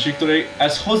that Spanish victory.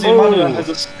 As Jose Manuel has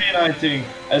a spin, I think,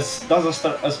 as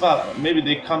Disaster as well. Maybe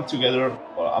they come together.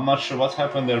 I'm not sure what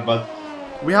happened there, but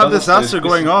we have Disaster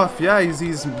going off. Yeah,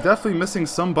 he's definitely missing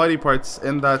some body parts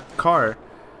in that car.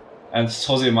 And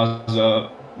Jose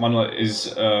Manuel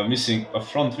is missing a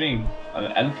front wing,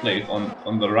 an end plate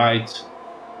on the right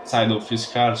side of his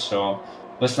car, so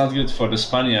that's not good for the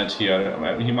Spaniard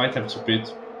here. He might have to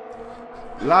pit.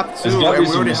 Lap 2, and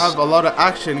we already have a lot of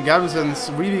action. Gabizon's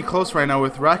really close right now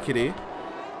with Rackety.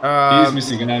 He's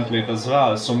missing an end plate as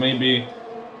well, so maybe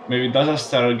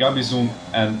Disaster, Gabizon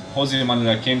and Jose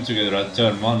Manuel came together at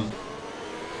turn 1.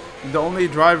 The only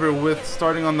driver with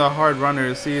starting on the hard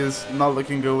runners, he is not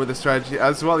looking good with the strategy.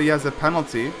 As well, he has a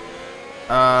penalty.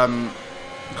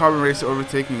 Carbon Racer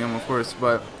overtaking him, of course,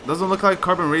 but doesn't look like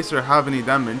Carbon Racer have any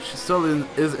damage. Still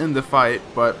is in the fight,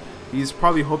 but he's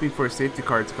probably hoping for a safety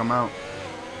car to come out.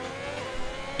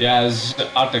 Yeah, as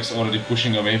Artex already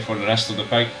pushing away for the rest of the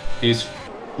pack, he's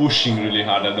pushing really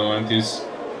hard at the moment.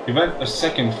 He went a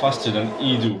second faster than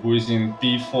Edu, who is in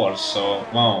P4. So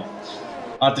wow,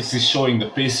 Artex is showing the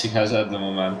pace he has at the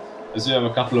moment. As we have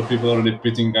a couple of people already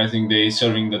pitting, I think they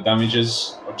serving the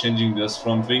damages or changing those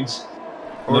front wings.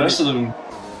 And the rest of the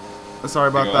Sorry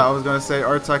about that. I was gonna say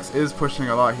Artex is pushing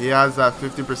a lot. He has that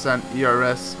 50%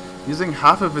 ERS, using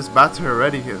half of his battery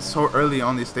already. He's so early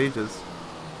on these stages.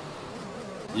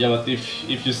 Yeah, but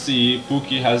if you see,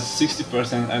 Pookie has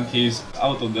 60% and he's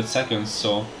out of the seconds,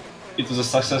 so it was a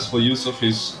successful use of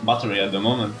his battery at the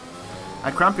moment.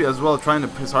 And Crampy as well, trying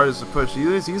his hardest to push.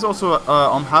 He's also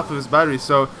on half of his battery,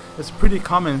 so it's a pretty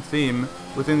common theme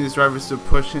within these drivers to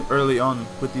push early on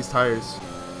with these tires.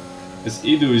 As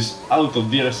Edu is out of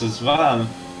DRS as well,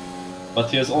 but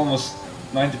he has almost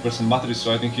 90% battery,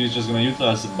 so I think he's just gonna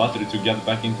utilize the battery to get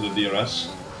back into the DRS.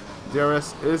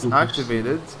 DRS is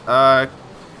activated.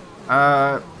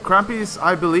 Crampy's,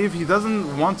 I believe, he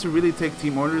doesn't want to really take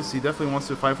team orders. He definitely wants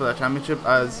to fight for that championship,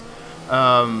 as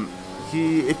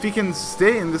if he can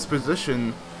stay in this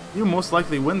position, he'll most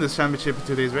likely win this championship in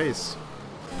today's race.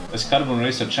 As Carbon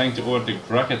Racer trying to overtake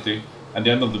Brackety at the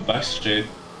end of the back straight,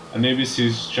 and maybe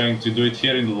he's trying to do it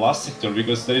here in the last sector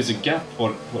because there is a gap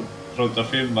for front of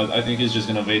him, but I think he's just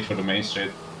gonna wait for the main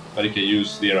straight where he can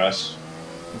use DRS.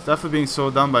 It's definitely being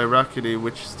slowed down by Rackety,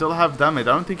 which still have damage.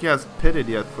 I don't think he has pitted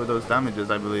yet for those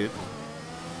damages, I believe.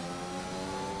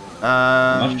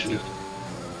 Not sure.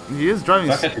 He is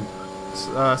driving.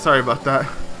 Sorry about that.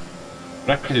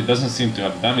 Brackety doesn't seem to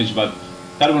have damage, but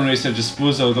Carbon Racer just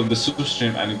pulls out of the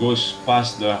substream and goes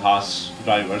past the Haas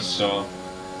drivers, so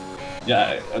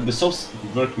yeah, the sub's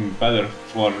working better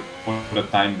for the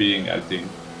time being, I think.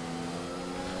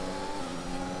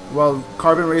 Well,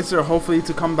 Carbon Racer, hopefully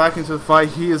to come back into the fight.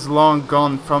 He is long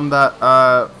gone from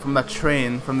that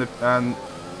train, from the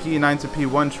P9 to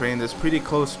P1 train. That's pretty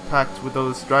close packed with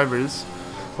those drivers.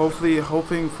 Hopefully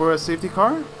hoping for a safety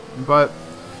car, but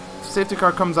if safety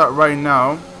car comes out right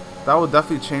now, that will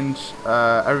definitely change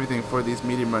everything for these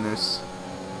medium runners.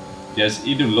 Yes,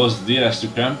 Edu lost DRS to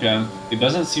Crampy, and it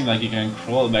doesn't seem like he can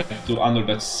crawl back to under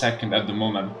that second at the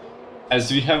moment.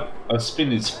 As we have a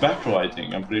spin, it's back row, I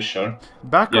think, I'm pretty sure.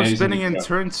 Back row spinning in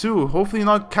turn 2, hopefully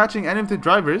not catching any of the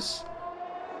drivers.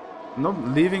 Nope,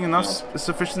 leaving enough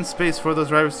sufficient space for those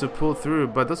drivers to pull through,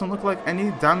 but doesn't look like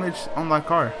any damage on that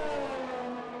car.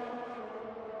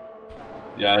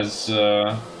 Yeah, as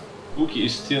Pookie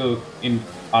is still in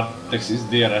Artex's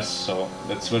DRS, so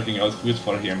that's working out good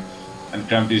for him. And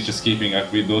Crampy is just keeping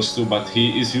up with those two, but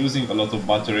he is using a lot of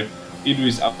battery. Edu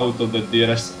is out of the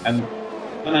DRS, and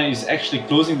Kana is actually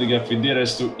closing the gap with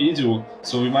DRS to Edu,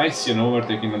 so we might see an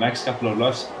overtake in the next couple of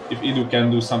laps if Edu can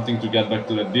do something to get back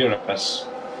to the DRS.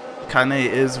 Kane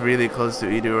is really close to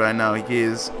Edu right now. He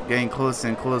is getting closer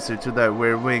and closer to that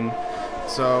rear wing.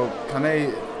 So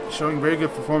Kane showing very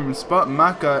good performance, but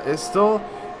Maka is still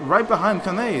right behind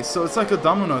Kane. So it's like a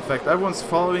domino effect. Everyone's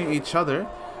following each other.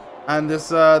 And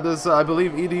this I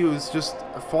believe Edu is just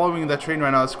following that train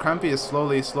right now as Crampy is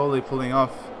slowly pulling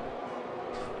off.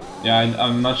 Yeah,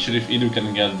 I'm not sure if Edu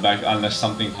can get back unless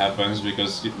something happens,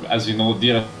 because as you know,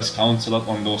 DRS counts a lot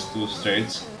on those two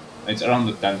straights. It's around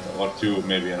the 10th or 2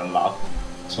 maybe in a lap.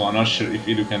 So I'm not sure if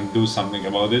Edu can do something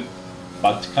about it.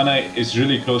 But Kane is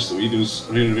really close to Edu's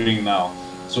rear wing now.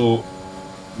 So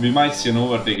we might see an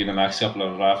overtake in the next couple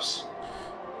of laps.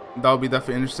 That will be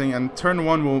definitely interesting, and turn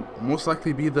 1 will most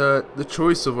likely be the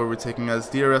choice of overtaking, as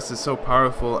DRS is so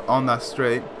powerful on that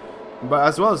straight. But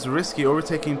as well as risky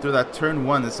overtaking through that turn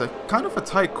 1. It's a kind of a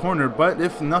tight corner, but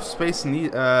if enough space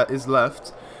is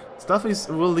left, it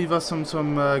definitely will leave us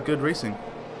some good racing.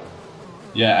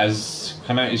 Yeah, as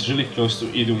Kane is really close to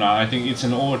Edu now, I think it's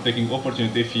an overtaking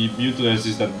opportunity if he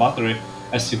utilizes that battery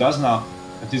as he does now.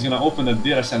 And he's gonna open the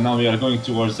DRS, and now we are going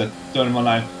towards that turn 1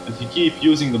 line, and he keep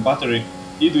using the battery.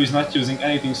 Edu is not using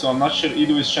anything, so I'm not sure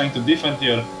Edu is trying to defend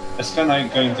here, as Kane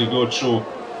going to go through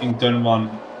in turn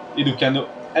 1. Edu can do,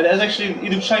 and as actually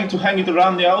Edu trying to hang it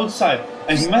around the outside,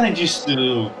 and he manages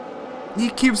to. He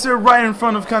keeps it right in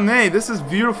front of Kane. This is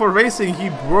beautiful racing. He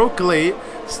broke late,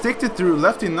 sticked it through,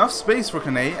 left enough space for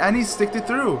Kane, and he sticked it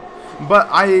through. But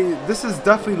this has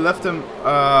definitely left him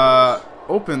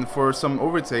open for some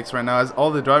overtakes right now, as all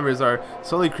the drivers are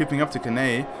slowly creeping up to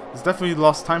Kane. It's definitely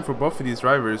lost time for both of these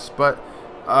drivers, but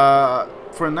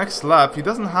for next lap, he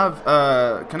doesn't have.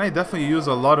 Kane definitely use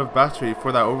a lot of battery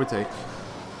for that overtake.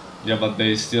 Yeah, but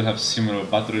they still have similar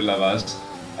battery levels,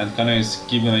 and Kane is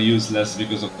gonna use less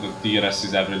because of the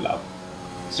DRS every lap.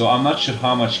 So I'm not sure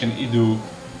how much can Edu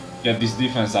get this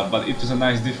defense up, but it was a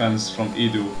nice defense from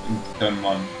Edu in turn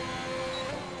 1.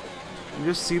 You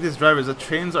just see these drivers. The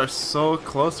trains are so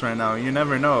close right now. You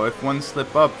never know. If one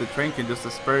slip up, the train can just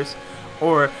disperse,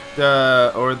 or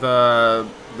the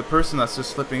person that's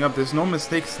just slipping up. There's no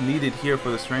mistakes needed here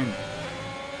for this train.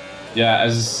 Yeah,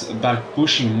 as back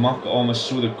pushing Mach almost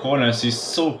through the corners, he's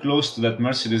so close to that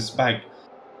Mercedes back.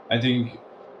 I think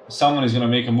someone is gonna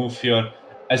make a move here.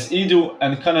 As Edu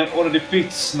and Kanai already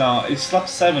pits now, it's lap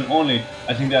 7 only.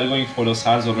 I think they are going for those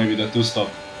hards or maybe the 2-stop.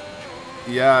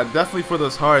 Yeah, definitely for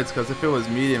those hards, because if it was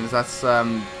mediums, that's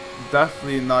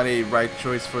definitely not a right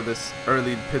choice for this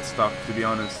early pit stop, to be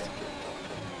honest.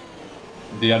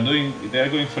 They are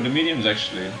going for the mediums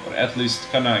actually, or at least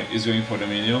Kanai is going for the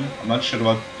medium. I'm not sure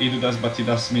what Edu does, but he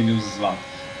does mediums as well.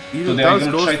 Edu so does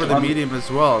goes for the medium as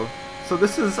well. So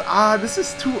this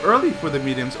is too early for the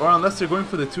mediums, or unless they're going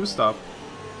for the 2-stop.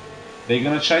 They're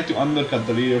gonna try to undercut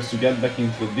the leaders to get back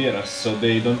into the DRS, so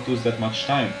they don't lose that much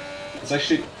time. It's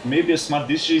actually maybe a smart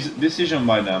decision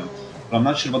by them, but I'm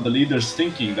not sure what the leader's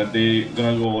thinking, that they're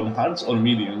gonna go on hards or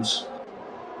mediums.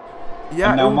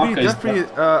 Yeah, it would be definitely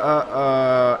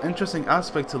interesting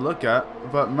aspect to look at,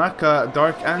 but Maka,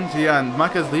 Dark, and Gian,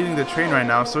 Maka's leading the train right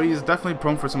now, so he's definitely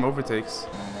prone for some overtakes.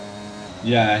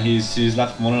 Yeah, he's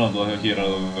left vulnerable here a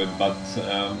little bit, but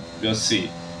we'll see.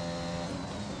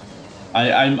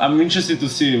 I'm interested to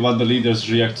see what the leaders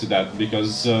react to that,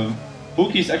 because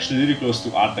Pookie is actually really close to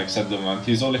Artex at the moment.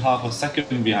 He's only half a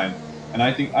second behind, and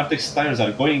I think Artex tires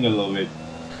are going a little bit,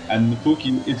 and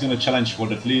Pookie is going to challenge for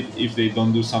that lead if they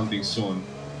don't do something soon.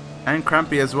 And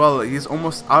Crampy as well. He's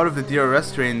almost out of the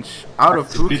DRS range, out of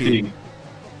Pookie. Pitting.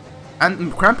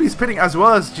 And Crampy's pitting as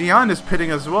well as Gian is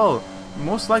pitting as well.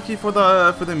 Most likely for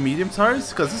the medium tires,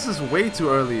 because this is way too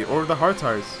early, or the hard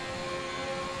tires.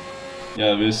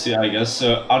 Yeah, we'll see, I guess.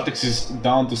 Artex is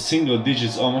down to single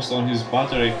digits almost on his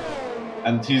battery,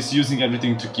 and he's using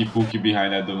everything to keep Pookie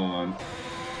behind at the moment.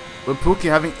 With Pookie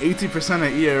having 80%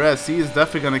 of ERS, he is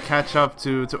definitely going to catch up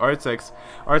to Artex.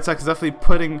 Artex is definitely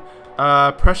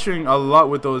pressuring a lot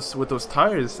with those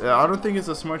tires. I don't think it's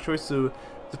a smart choice to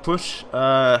push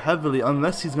heavily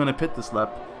unless he's going to pit this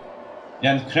lap.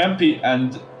 Yeah, and Crampy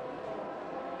and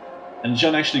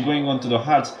John actually going on to the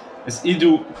hards. As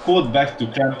Edu caught back to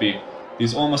Crampy,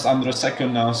 he's almost under a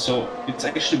second now, so it's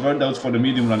actually worked out for the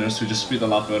medium runners who just split a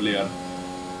lap earlier.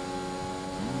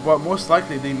 But most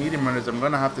likely the medium runners are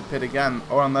going to have to pit again,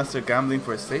 or unless they're gambling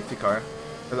for a safety car.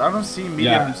 Because I don't see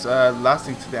mediums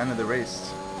lasting to the end of the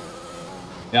race.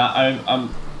 Yeah, I'm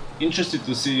interested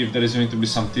to see if there is going to be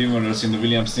some team runners in the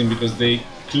Williams team, because they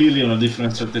clearly on a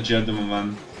different strategy at the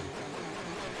moment.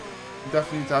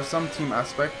 Definitely to have some team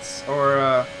aspects,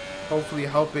 or hopefully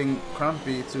helping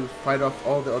Crampy to fight off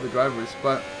all the other drivers.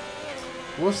 But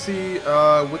we'll see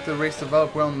with the race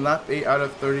develop. We're on lap 8 out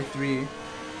of 33.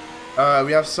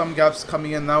 We have some gaps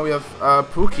coming in now. We have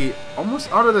Pookie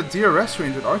almost out of the DRS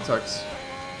range with Artex.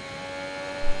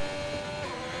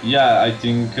 Yeah, I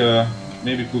think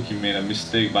maybe Pookie made a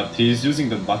mistake, but he's using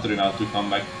that battery now to come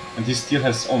back, and he still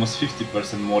has almost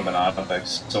 50% more than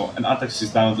Artex. So, and Artex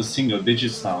is down to single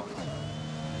digits now.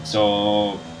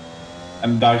 So,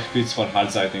 and Dark pits for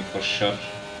hards, I think, for sure.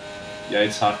 Yeah,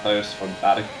 it's hard tires for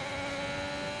Dark.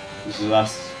 This is the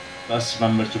last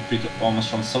member to pit almost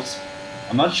from softs.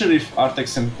 I'm not sure if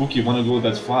Artex and Pookie want to go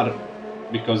that far,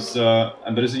 because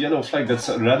and there is a yellow flag. That's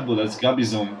Red Bull, that's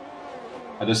Gabizon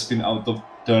at a spin out of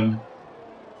turn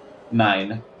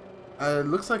 9.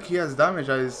 Looks like he has damage.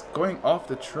 He's going off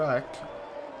the track.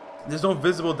 There's no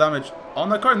visible damage on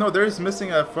the car. No, there is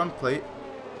missing a front plate,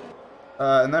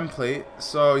 an end plate,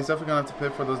 so he's definitely gonna have to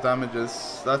pay for those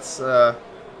damages. That's an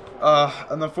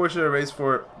unfortunate race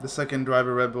for the second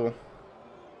driver, Red Bull.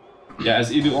 Yeah,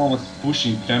 as Edu almost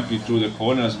pushing Crampy through the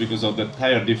corners because of the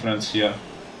tire difference here.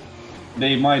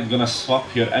 They might gonna swap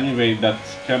here anyway, that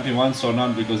Crampy wants or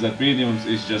not, because that medium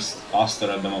is just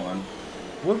faster at the moment.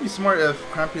 Would be smart if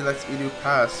Crampy lets Edu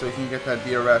pass so he can get that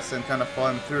DRS and kind of fall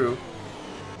him through.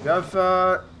 We have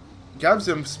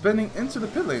Gabzim spinning into the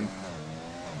pit lane.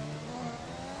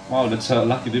 Wow, that's a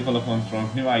lucky development from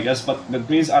him, I guess, but that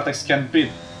means Artex can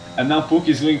pit. And now Pookie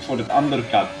is going for that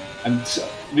undercut. And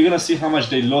we're gonna see how much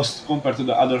they lost compared to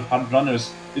the other hard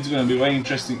runners. It's gonna be very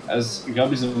interesting, as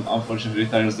Gabizon unfortunately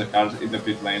retires the car in the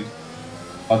pit lane.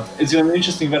 But it's gonna be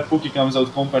interesting where Pookie comes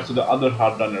out compared to the other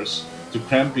hard runners, to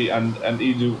Crampy and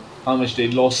Edu, how much they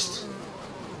lost.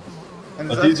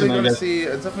 And it's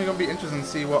definitely gonna be interesting to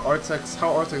see what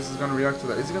how Artex is gonna react to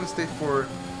that. Is he gonna stay for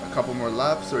a couple more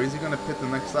laps, or is he gonna pit the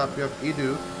next lap? We have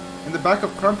Edu in the back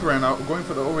of Crampy right now, going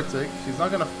for the overtake. He's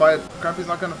not gonna fight. Crampy's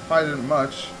not gonna fight it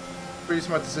much. Pretty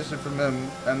smart decision from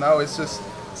him, and now it's just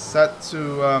set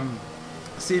to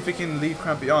see if he can lead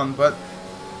Crampy on. But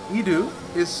Edu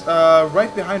is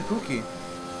right behind Pookie.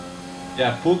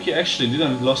 Yeah, Pookie actually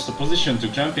didn't lost the position to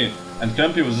Crampy, and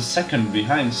Crampy was the second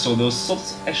behind, so those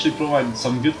softs actually provided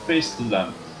some good pace to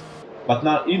them. But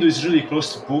now Edu is really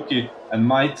close to Pookie and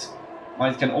might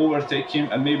can overtake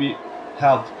him and maybe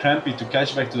help Crampy to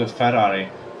catch back to the Ferrari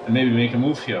and maybe make a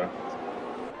move here.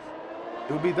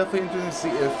 It would be definitely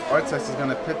interesting to see if Artex is going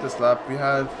to pit this lap. We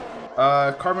have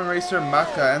Carbon Racer,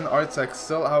 Maka, and Artex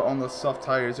still out on those soft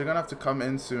tires. They're going to have to come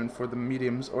in soon for the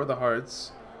mediums or the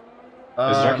hards.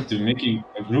 Is Rocket making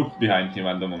a group behind him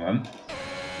at the moment?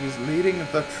 He's leading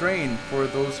the train for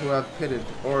those who have pitted,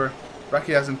 or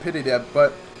Rocky hasn't pitted yet,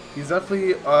 but he's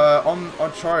definitely on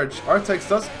charge. Artex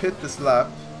does pit this lap.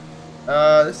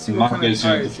 Let's see what kind of is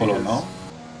going to follow now.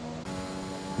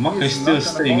 Maka is still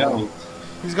staying out.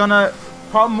 He's gonna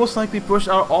probably most likely push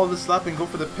out all this lap and go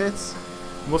for the pits.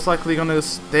 Most likely gonna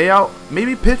stay out.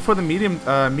 Maybe pit for the medium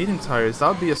tires. That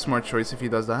would be a smart choice if he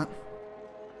does that.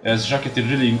 Yes, Rocket is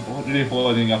really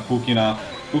holding up Pookie now.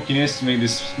 Pookie needs to make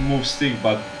this move stick,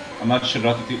 but I'm not sure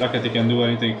Rocket can do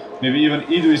anything. Maybe even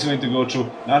Edu is going to go through.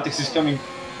 And Artex is coming.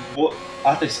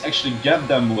 Artex actually gapped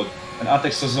them both. And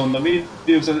Artex was on the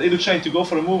mediums, and Edu trying to go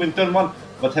for a move in turn 1,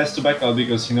 but has to back out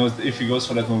because he knows that if he goes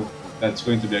for that move, that's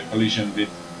going to be a collision with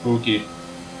Pookie.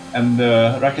 And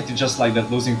Rocket is just like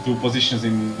that, losing 2 positions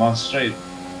in one straight.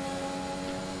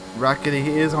 Rocket,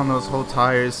 he is on those whole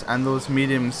tires, and those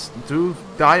mediums do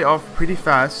die off pretty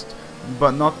fast,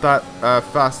 but not that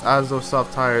fast as those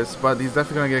soft tires. But he's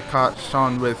definitely gonna get caught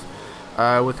Sean with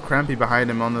Crampy behind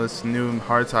him on those new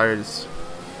hard tires.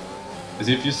 As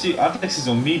if you see, Artex is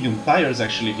on medium tires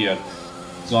actually here,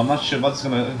 so I'm not sure what's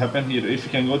gonna happen here if he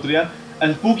can go to the end.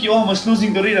 And Pookie almost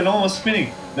losing the lead and almost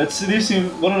spinning. That leaves him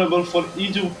vulnerable for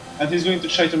Edu, and he's going to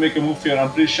try to make a move here,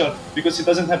 I'm pretty sure, because he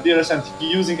doesn't have DRS and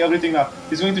he's using everything now.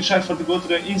 He's going to try to go to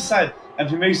the inside, and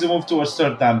he makes the move towards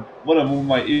third time. What a move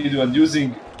by Edu, and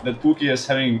using that Pookie is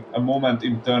having a moment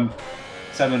in turn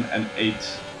 7 and 8.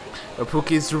 But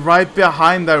Pookie's right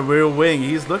behind that rear wing.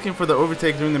 He's looking for the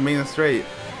overtake during the main straight.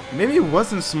 Maybe it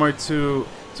wasn't smart to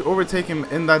overtake him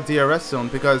in that DRS zone,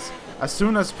 because as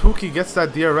soon as Pookie gets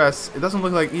that DRS, it doesn't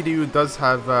look like EDU does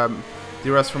have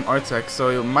DRS from Artex, so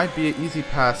it might be an easy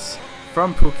pass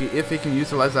from Pookie if he can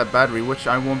utilize that battery, which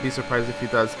I won't be surprised if he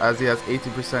does, as he has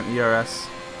 80% ERS.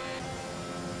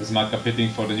 Is Maka pitting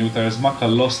for the new tires? Maka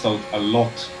lost out a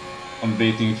lot on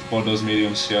waiting for those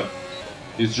mediums here.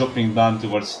 He's dropping down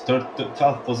towards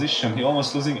 12th position. He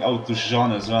almost losing out to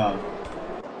Jean as well.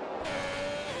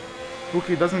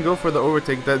 Pookie doesn't go for the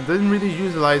overtake. That didn't really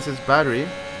utilize his battery,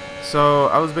 so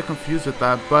I was a bit confused with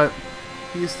that, but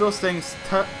he's still staying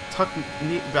tucked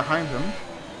neat behind him.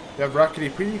 They have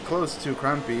Rockety pretty close to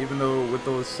Crampy, even though with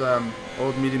those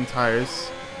old medium tires,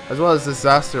 as well as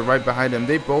Disaster right behind him.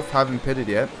 They both haven't pitted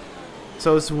yet.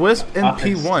 So it's Wisp in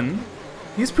P1.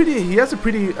 He has a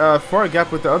pretty far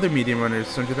gap with the other medium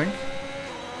runners, don't you think?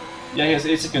 Yeah, he has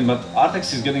 8 seconds, but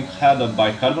Artex is getting held up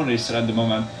by Carbon Racer at the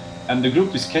moment, and the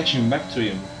group is catching back to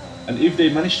him. And if they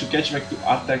manage to catch back to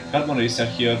Carbon Racer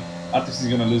here, Artex is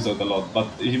gonna lose out a lot, but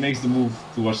he makes the move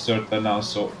towards third turn now,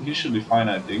 so he should be fine,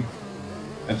 I think.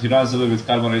 And he runs a little bit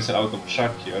Carbon Racer out of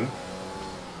track here.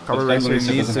 Carbon Racer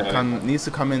needs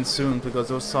to come in soon, because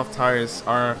those soft tires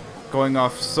are going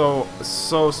off so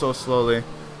slowly.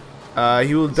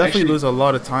 He will definitely lose a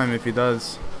lot of time if he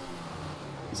does.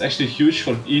 It's actually huge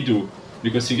for Edu,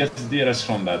 because he gets DRS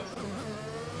from that.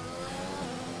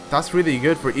 That's really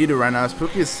good for Edu right now, as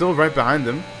Pookie is still right behind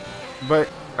him. But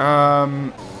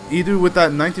Edu with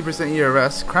that 90%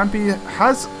 ERS, Crampy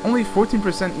has only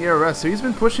 14% ERS, so he's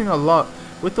been pushing a lot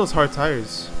with those hard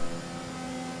tires.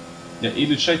 Yeah,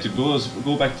 Edu tried to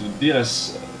go back to the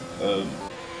DRS,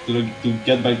 to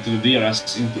get back to the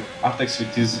DRS into Artex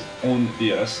with his own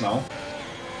DRS now.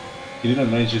 He didn't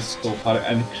manage it so far,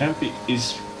 and Crampy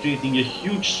is creating a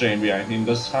huge strain behind him.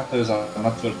 Those tires are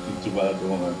not working too well at the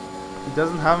moment. He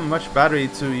doesn't have much battery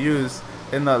to use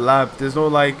in that lap. There's no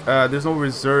there's no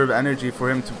reserve energy for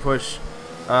him to push.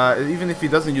 Even if he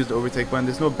doesn't use the overtake button,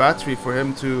 there's no battery for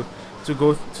him to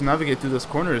navigate through those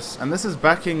corners. And this is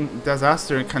backing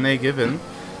Disaster and Kane Given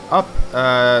up.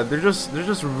 They're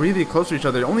just really close to each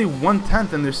other. Only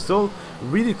 1/10, and they're still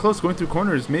really close going through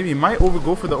corners. Maybe he might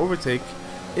go for the overtake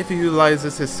if he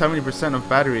utilizes his 70% of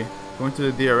battery going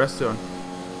to the DRS zone.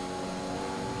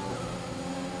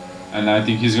 And I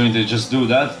think he's going to just do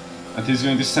that, and he's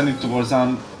going to send it towards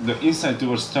the inside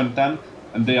towards turn 10,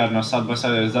 and they are now side by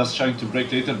side. That's trying to break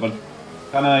later, but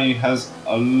Kanai has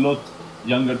a lot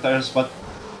younger tires, but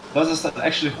Dazas is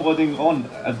actually holding on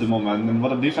at the moment, and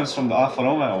what a defense from the Alfa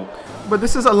Romeo. But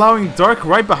this is allowing Dark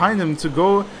right behind him to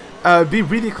go be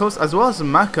really close, as well as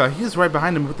Maka. He's right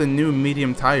behind him with the new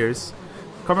medium tires.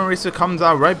 Carbon Racer comes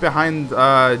out right behind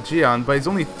Gian, but he's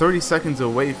only 30 seconds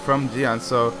away from Gian,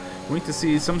 so we need to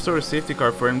see some sort of safety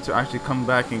car for him to actually come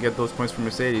back and get those points for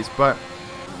Mercedes. But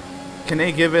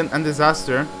Kane, Given, and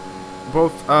Disaster,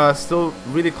 both still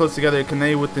really close together.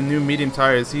 Kane with the new medium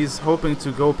tires, he's hoping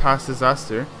to go past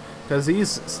Disaster, because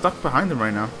he's stuck behind him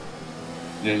right now.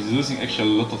 Yeah, he's losing actually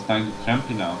a lot of time to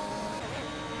Crampy now.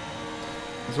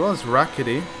 As well as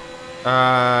Rackety.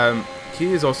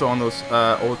 He is also on those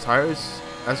old tires,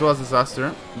 as well as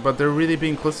Disaster, but they're really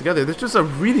being close together. There's just a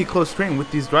really close train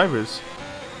with these drivers.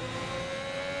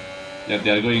 Yeah,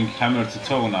 they are going hammer to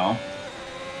toe now.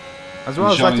 As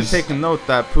well as I like to take a note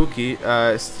that Pookie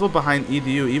is still behind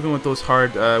EDU, even with those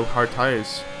hard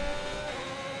tires.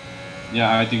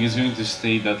 Yeah, I think he's going to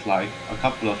stay that like a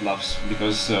couple of laps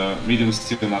because medium's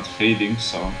still not fading,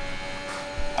 so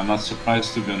I'm not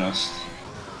surprised, to be honest.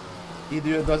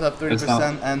 EDU does have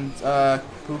 30% and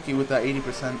Pookie with that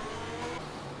 80%.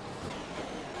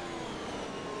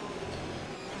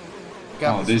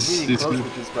 Gap is really close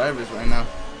with these drivers right now.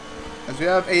 As we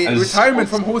have a retirement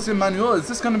from Jose Manuel. Is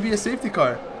this going to be a safety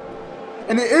car?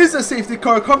 And it is a safety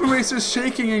car. Carbon Racer's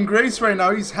shaking in grace right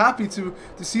now. He's happy to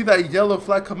see that yellow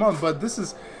flag come on, but this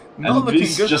is not looking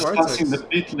good just for passing Artex. the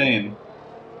pit lane.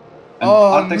 And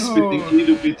Artex pitting,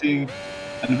 Edu pitting,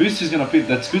 and Wish is going to pit.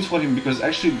 That's good for him because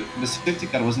actually the safety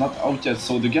car was not out yet,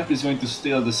 so the gap is going to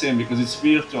stay the same because it's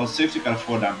virtual safety car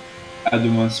for them at the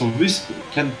moment. So Wish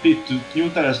can pit to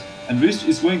new tires, and Wish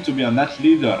is going to be a net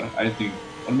leader, I think.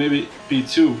 Or maybe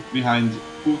P2 behind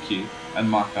Pookie and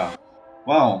Maka.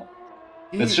 Wow,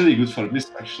 that's really good for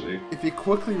Mist actually. If he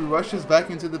quickly rushes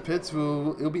back into the pits,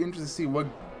 it'll be interesting to see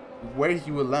where he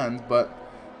will land. But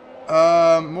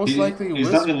most likely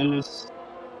he's not gonna lose.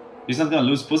 He's not gonna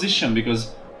lose position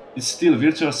because it's still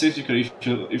virtual safety car.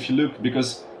 If you look,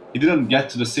 because he didn't get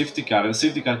to the safety car. The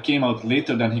safety car came out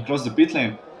later than he crossed the pit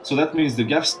lane. So that means the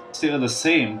gap's still the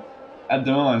same at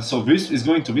the moment. So this is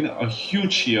going to win a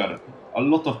huge here. A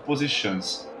lot of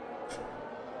positions.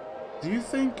 Do you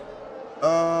think?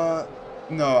 No,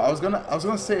 I was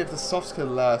gonna say if the softs could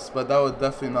last, but that would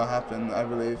definitely not happen, I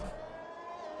believe.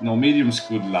 No, mediums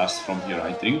could last from here,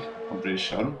 I think. I'm pretty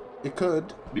sure. It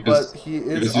could, but he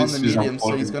is on the medium,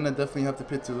 so he's gonna definitely have to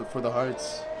pit for the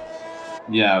hards.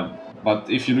 Yeah, but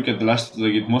if you look at the last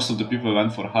league, most of the people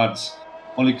went for hards.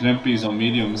 Only Krempy is on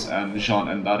mediums, and Jean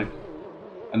and Dark,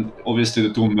 and obviously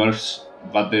the two Mercs,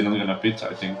 but they're not gonna pit,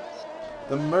 I think.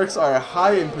 The Mercs are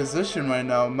high in position right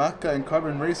now. Maka and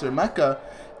Carbon Racer. Maka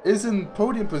is in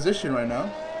podium position right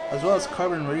now, as well as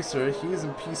Carbon Racer. He is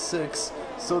in P6,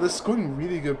 so they're scoring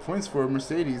really good points for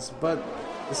Mercedes. But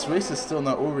this race is still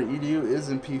not over. EDU is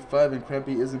in P5 and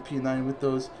Crampy is in P9 with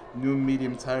those new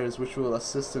medium tires, which will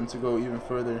assist him to go even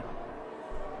further.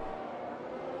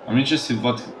 I'm interested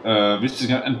what Wisp is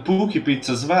going to... And Pookie pits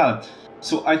as well.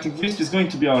 So I think Wisp is going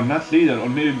to be our net leader, or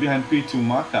maybe behind P2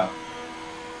 Maka.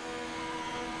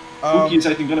 Pookie is,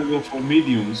 I think, gonna go for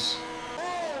mediums.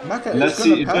 Maka is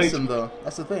gonna pass him though.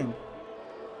 That's the thing.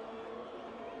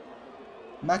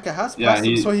 Maka has passed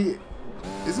him, so he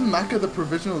isn't Maka the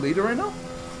provisional leader right now?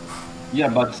 Yeah,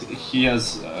 but he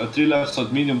has 3 laps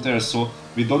at medium tires, so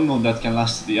we don't know that can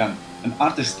last to the end. And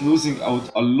Art is losing out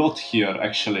a lot here,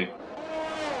 actually.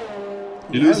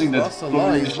 He's losing that. Lost a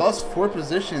lot. He's lost 4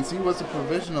 positions. He was a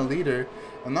provisional leader,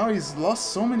 and now he's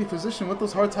lost so many positions with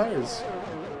those hard tires.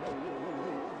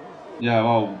 Yeah,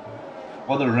 wow.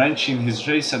 What a wrench in his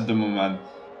race at the moment.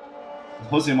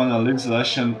 Jose Manuel leads the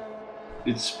session.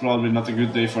 It's probably not a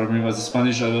good day for him as a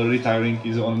Spanish driver retiring.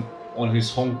 He's on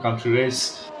his home country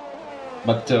race.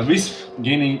 But Wisp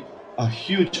gaining a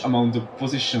huge amount of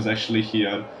positions actually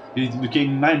here. He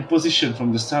gained 9 positions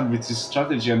from the start with his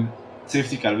strategy and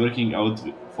safety car working out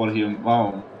for him.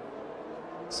 Wow.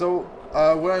 So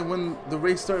when the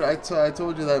race started, I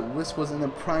told you that Wisp was in a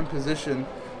prime position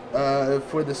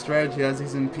for the strategy as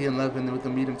he's in P11 with the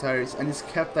medium tires, and he's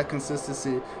kept that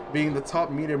consistency, being the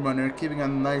top medium runner, keeping a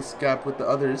nice gap with the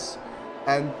others.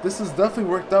 And this has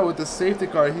definitely worked out with the safety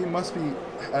car. He must be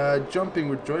jumping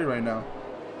with joy right now.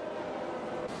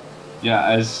 Yeah,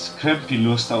 as Krempy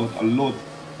lost out a lot,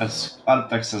 as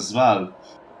Artex as well.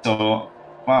 So,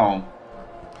 wow.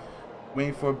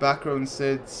 Waiting for background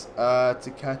Sids to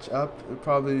catch up. It'll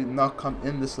probably not come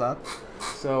in this lap.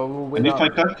 So we'll wait. And if my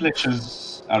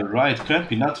calculations are right,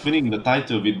 Krempy not winning the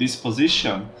title with this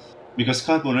position, because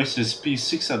Carbon Racer is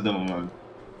P6 at the moment.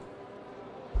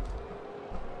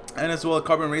 And as well,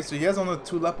 Carbon Racer, he has on the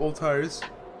 2-lap old tires.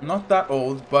 Not that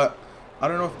old, but I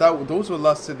don't know if those were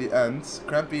lost to the end.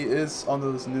 Crampy is on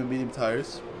those new medium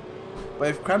tires. But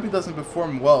if Crampy doesn't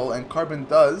perform well and Carbon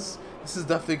does, this is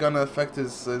definitely going to affect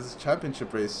his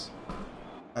championship race.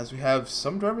 As we have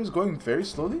some drivers going very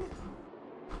slowly.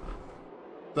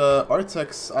 The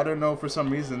Artex, I don't know, for some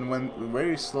reason, went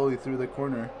very slowly through the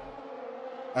corner.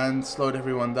 And slowed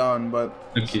everyone down, but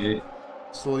Okay.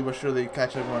 slowly but surely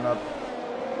catch everyone up.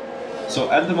 So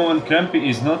at the moment, Crampy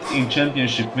is not in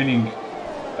championship winning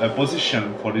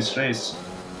position for this race,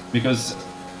 because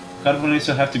Carbon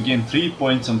Racer have to gain 3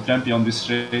 points on Crampy on this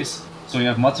race, so you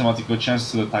have mathematical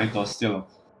chance to the title still.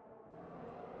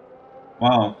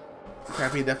 Wow.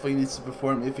 Crappy definitely needs to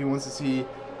perform if he wants to see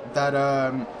that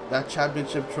that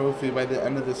championship trophy by the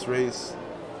end of this race.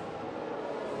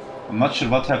 I'm not sure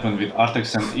what happened with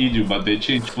Artex and Edu, but they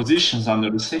changed positions under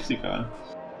the safety car.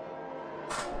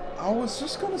 I was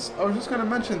just gonna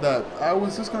mention that. I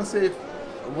was just gonna say if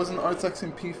it wasn't Artex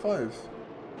in P5,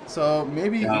 so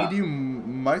maybe Edu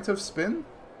might have spin,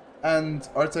 and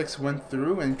Artex went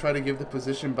through and tried to give the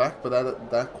position back, but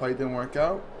that quite didn't work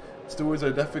out. Stewards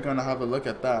are definitely gonna have a look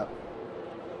at that.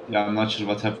 Yeah, I'm not sure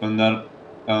what happened there.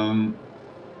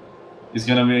 It's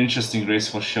gonna be an interesting race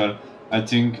for sure. I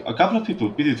think a couple of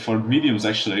people pitted for mediums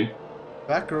actually.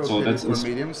 Back row so pitted for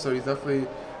mediums, so he's definitely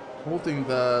holding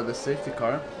the safety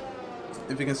car.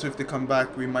 If he can swiftly come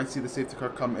back, we might see the safety car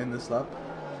come in this lap.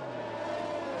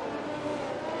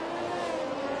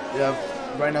 Yeah,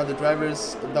 right now the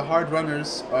drivers, the hard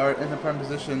runners are in the prime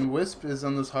position. Wisp is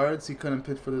on those hards. He couldn't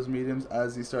pit for those mediums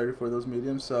as he started for those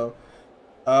mediums, so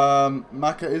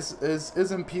Maka is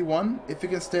in P1. If he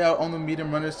can stay out on the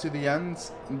medium runners to the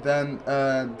end, then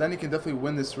he can definitely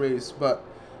win this race. But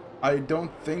I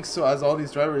don't think so, as all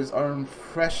these drivers are on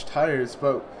fresh tires.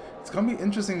 But it's gonna be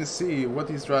interesting to see what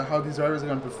how these drivers are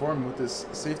gonna perform with this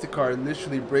safety car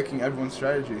literally breaking everyone's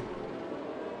strategy.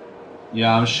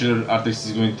 Yeah, I'm sure Artex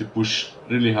is going to push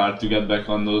really hard to get back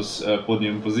on those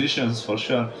podium positions for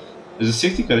sure. The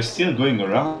safety car is still going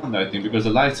around, I think, because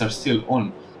the lights are still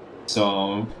on.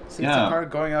 So, safety car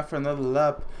going out for another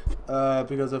lap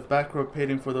because of back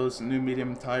rotating for those new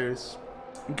medium tires.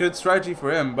 Good strategy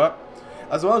for him, but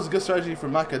as well as good strategy for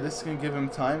Maka, this can give him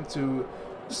time to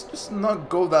just not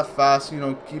go that fast, you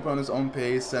know, keep on his own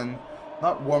pace and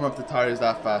not warm up the tires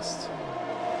that fast.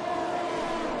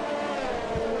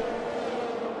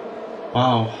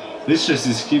 Wow, this race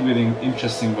is keep getting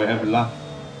interesting by every lap.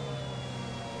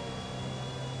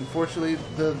 Unfortunately,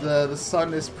 the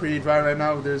sun is pretty dry right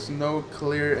now. There's no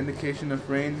clear indication of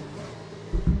rain.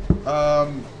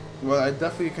 Well, I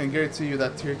definitely can guarantee you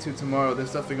that Tier 2 tomorrow,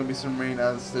 there's definitely going to be some rain,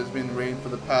 as there's been rain for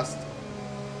the past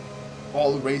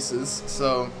all races.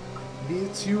 So be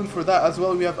tuned for that as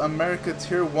well. We have America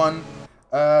Tier 1,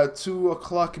 2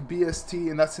 o'clock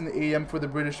BST, and that's in the AM for the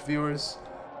British viewers.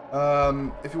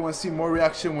 If you want to see more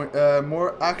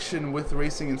more action with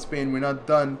racing in Spain, we're not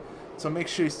done. So make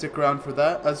sure you stick around for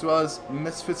that, as well as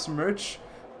Misfits merch.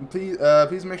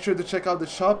 Please make sure to check out the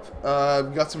shop.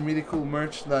 We got some really cool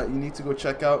merch that you need to go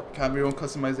check out. Have your own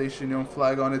customization, your own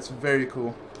flag on it. It's very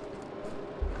cool.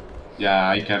 Yeah,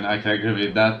 I can agree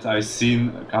with that. I've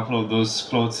seen a couple of those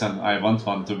clothes and I want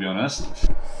one, to be honest.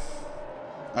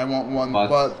 I want one,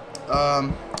 but I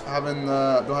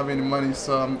don't have any money,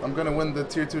 so I'm gonna win the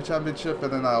Tier 2 championship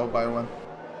and then I'll buy one.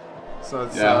 So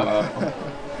it's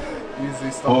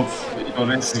easy stuff. Hope your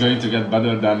race is going to get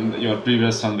better than your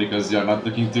previous one, because you're not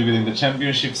looking too good in the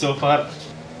championship so far.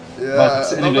 Yeah,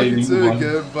 but anyway, not looking too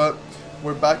good, but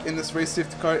we're back in this race.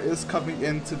 Safety car is coming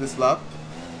into this lap.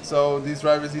 So these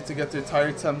drivers need to get their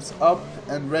tire temps up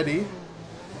and ready.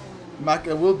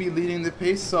 Maka will be leading the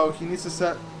pace, so he needs to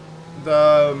set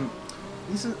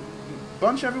needs to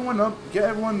bunch everyone up, get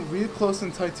everyone real close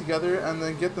and tight together, and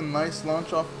then get the nice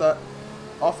launch off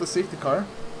the safety car.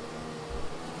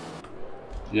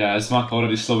 Yeah, as Maka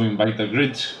already slowing back the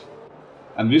grid,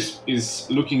 and this is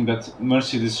looking that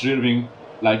Mercedes rear wing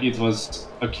like it was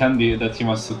a candy that he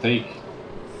wants to take.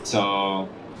 So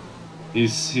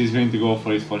he's going to go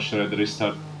for it for sure at the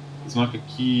restart. As Maka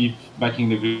keep backing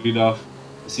the grid off,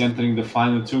 is he entering the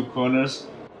final 2 corners,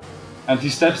 and he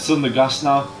steps on the gas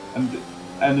now,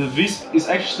 and this is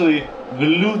actually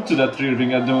glued to that rear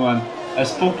wing at the moment,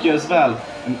 as Pokey as well,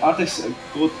 and Artex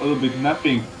got a little bit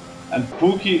napping, and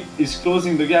Pokey is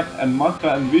closing the gap, and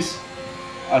Maka and Wisp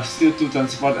are still 2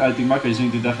 tenths apart. I think Maka is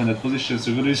going to defend that position,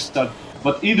 so good restart.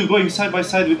 But Edu going side by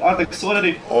side with Artex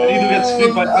already, and Edu gets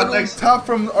flipped by Artex. Tap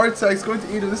from Artex going to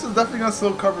Edu. This is definitely going to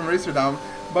slow Carbon Racer down,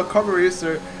 but Carbon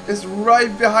Racer is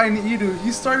right behind Edu.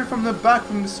 He started from the back,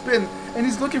 from the spin, and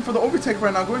he's looking for the overtake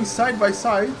right now, going side by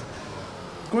side.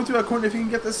 Going through that corner, if he can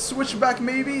get the switch back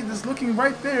maybe, just looking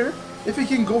right there. If he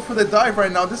can go for the dive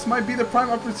right now, this might be the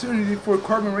prime opportunity for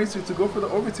Carbon Racer to go for the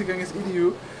overtake against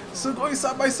EDU. So going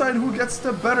side by side, who gets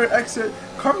the better exit?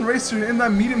 Carbon Racer in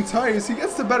that medium tires, he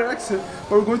gets the better exit.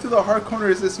 But we're going through the hard corner.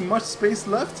 Is there much space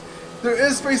left? There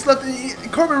is space left.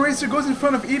 Carbon Racer goes in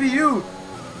front of EDU.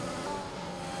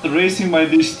 The racing by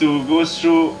these two goes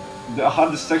through the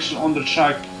hardest section on the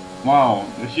track. Wow,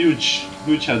 a huge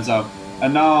heads up.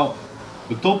 And now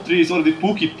the top 3 is already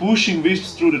Pookie pushing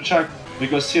Wisps through the track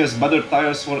because he has better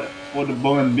tires for the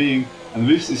moment being, and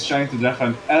Wisps is trying to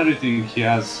defend everything he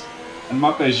has. And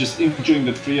Maka is just enjoying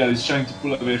the free air, he's trying to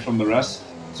pull away from the rest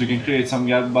so he can create some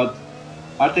gap, but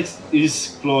Artex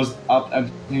is closed up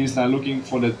and he's now looking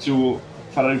for the 2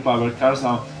 Ferrari powered cars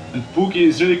now. And Pookie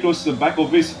is really close to the back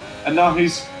of Wisp, and now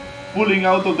he's pulling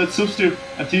out of that substrip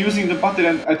and he's using the battery,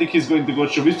 and I think he's going to go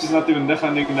through. Wisp is not even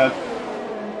defending that.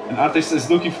 And Artex is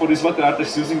looking for this battery. Artex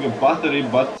is using a battery,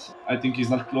 but I think he's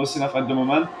not close enough at the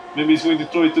moment. Maybe he's going to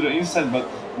throw it to the inside, but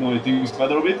no, I think he's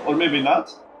better of it, or maybe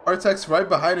not. Artex right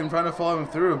behind him trying to follow him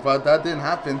through, but that didn't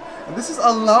happen. And this is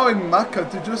allowing Maka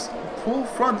to just pull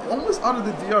front almost out of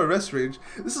the DRS range.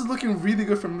 This is looking really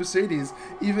good from Mercedes.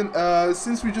 Even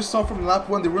since we just saw from lap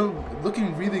 1, they were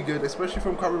looking really good, especially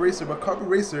from Carbon Racer, but Carbon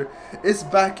Racer is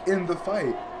back in the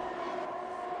fight.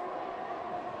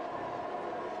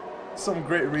 Some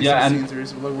great racing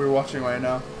scenes we're watching right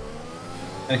now.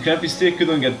 And Crampy still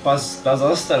couldn't get past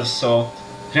Disaster, so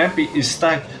Crampy is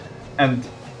stuck, and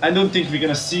I don't think we're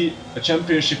gonna see a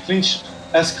championship clinch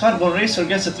as Carbon Racer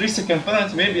gets a 3-second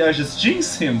penalty. Maybe I just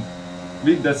jinxed him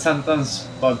with that sentence,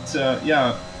 but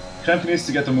yeah, Crampy needs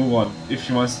to get a move on if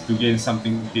he wants to gain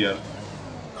something here.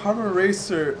 Carbon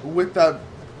Racer with that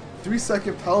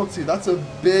 3-second penalty, that's a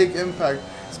big impact.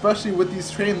 Especially with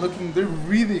these trains looking, they're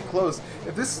really close.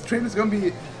 If this train is going to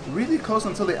be really close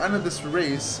until the end of this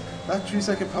race, that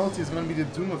 3-second penalty is going to be the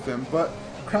doom of him. But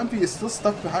Crampy is still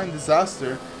stuck behind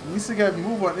Disaster. He needs to get a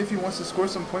move on if he wants to score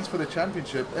some points for the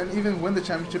championship and even win the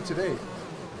championship today.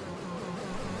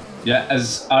 Yeah,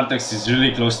 as Artex is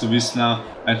really close to Wisp now,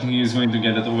 I think he's going to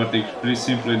get that overtake pretty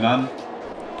simply done.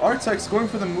 Artex going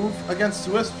for the move against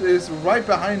Wisp is right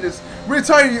behind his rear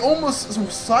tire. He almost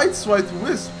sideswiped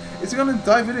Wisp. Is he going to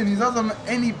dive in? He doesn't have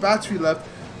any battery left.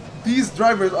 These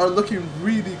drivers are looking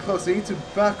really close. They need to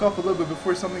back up a little bit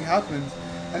before something happens.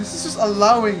 And this is just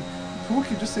allowing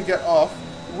Pookie just to get off.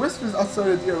 Wisp is outside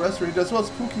of the DRS range, as well as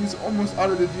Pookie is almost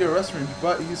out of the DRS range,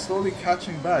 but he's slowly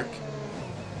catching back.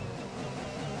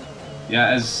 Yeah,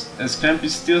 as Cramp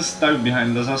is still stuck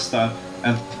behind Disaster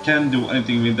and can't do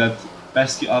anything with that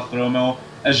pesky Alfa Romeo.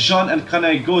 As Jean and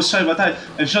Kanai go side by side,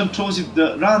 and Jean throws it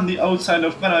around the outside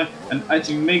of Kanai, and I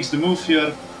think makes the move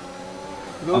here.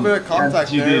 A little bit of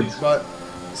contact there, but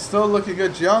still looking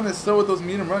good. Gian is still with those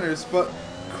medium runners, but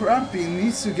Crampy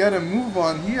needs to get a move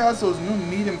on. He has those new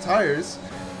medium tires,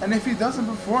 and if he doesn't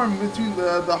perform between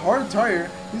the hard tire,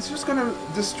 he's just gonna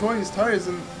destroy his tires,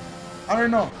 and I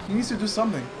don't know, he needs to do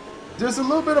something. There's a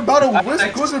little bit of battle.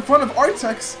 Wisp goes in front of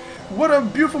Artex. What a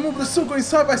beautiful move. They're still going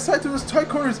side by side through those tight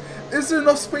corners. Is there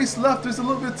enough space left? There's a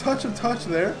little bit of touch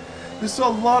there. There's still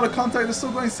a lot of contact. They're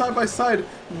still going side by side.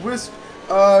 Wisp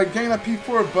getting that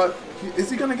P4, but is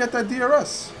he going to get that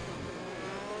DRS?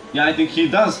 Yeah, I think he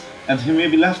does. And he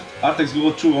maybe left Artex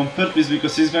go through on purpose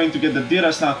because he's going to get the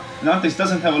DRS now. And Artex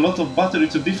doesn't have a lot of battery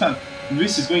to defend. And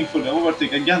Wisp is going for the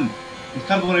overtake again. And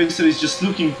Carbon Racer is just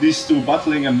looking at these two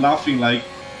battling and laughing like,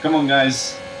 come on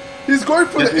guys. He's going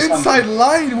for the inside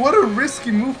line. What a risky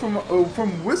move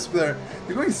from Wisp there.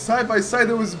 They're going side by side.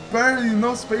 There was barely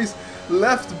no space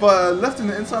left in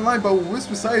the inside line, but Wisp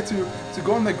decided to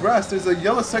go on the grass. There's a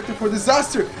yellow sector for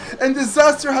Disaster, and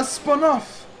Disaster has spun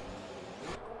off.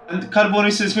 And Carbon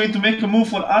Racer is going to make a move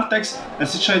for Artex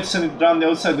as he tries to send it around the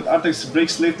outside, but Artex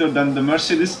breaks later than the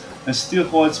Mercedes and still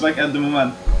holds back at the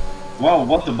moment. Wow,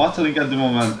 what a battling at the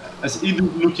moment. As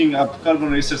Edu looking up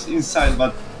Carbon Racer's inside,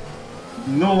 but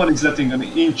no one is letting an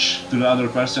inch to the other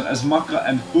person, as Maka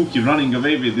and Pookie running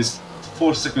away with this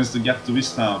 4 seconds to get to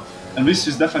Wisp now. And Wisp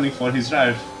is defending for his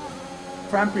drive.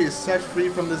 Crampy is set free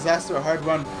from Disaster hard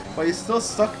run, but he's still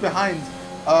stuck behind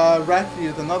Racky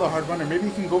with another hard runner. Maybe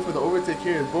he can go for the overtake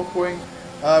here. Both going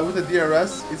with the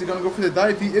DRS. Is he going to go for the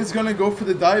dive? He is going to go for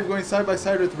the dive, going side by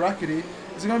side with Rackety.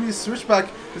 Is it going to be a switchback?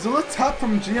 There's a little tap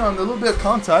from Gian, a little bit of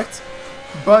contact.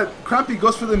 But Crampy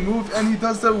goes for the move, and he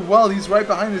does that well. He's right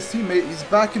behind his teammate. He's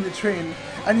back in the train,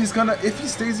 and he's gonna, if he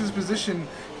stays in his position,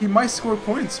 he might score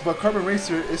points. But Carbon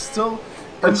Racer is still.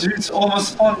 But it's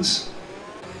almost spawns,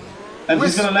 and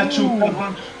he's gonna let through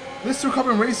Carbon. This through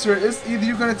Carbon Racer is either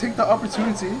you're gonna take the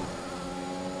opportunity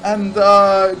and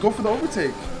go for the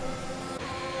overtake.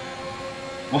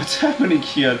 What's happening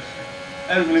here?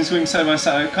 Everyone is going side by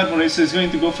side. Carbon Racer is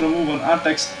going to go for a move on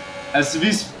Artex as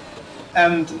Wisp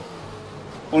and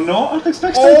Oh no, Artex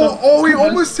backside. Oh, he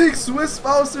almost takes Wisp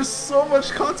out. There's so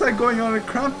much contact going on with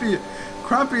Crampy.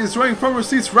 Crampy is running forward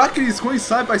seats. Rackety is going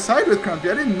side by side with Crampy.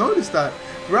 I didn't notice that.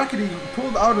 Rackety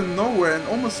pulled out of nowhere and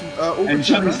almost over. And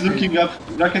John is looking up.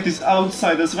 Racket is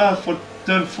outside as well for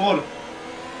turn 4.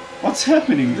 What's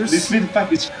happening? This mid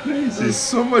pack is crazy. There's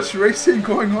so much racing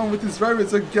going on with these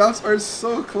drivers. The gaps are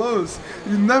so close.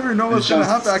 You never know what's gonna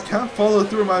happen. I can't follow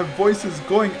through. My voice is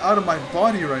going out of my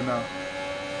body right now.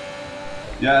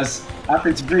 Yes,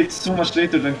 Artex braked so much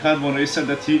later than Carbon Racer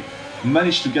that he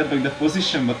managed to get back the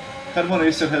position, but Carbon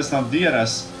Racer has now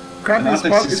DRS. Crampy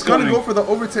is going to go for the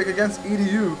overtake against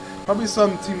EDU. Probably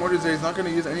some team orders there. He's not going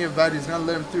to use any of that. He's going to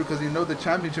let him through because you know the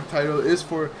championship title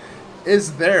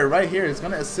is there right here. He's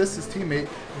going to assist his teammate.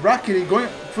 Rackety going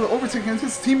for the overtake against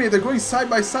his teammate. They're going side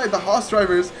by side. The Haas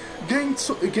drivers getting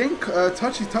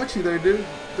touchy there.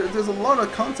 There's a lot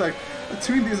of contact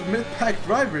between these mid-pack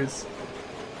drivers.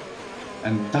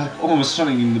 And Dark almost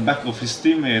running in the back of his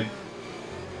teammate.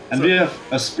 And we have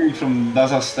a spin from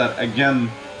Disaster again.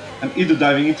 And Ido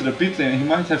diving into the pit lane. He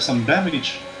might have some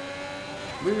damage.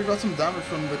 We got some damage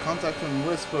from the contact from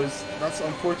Wisp, but that's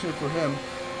unfortunate for him.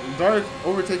 Dark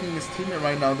overtaking his teammate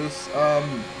right now. There's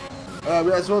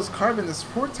as well as Carbon is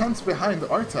 4/10 behind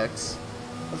Artex.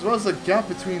 As well as the gap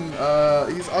between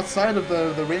he's outside of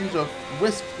the range of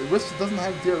Wisp. Wisp doesn't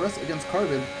have DRS against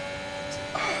Carbon.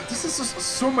 This is just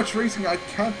so much racing, I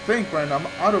can't think right now. I'm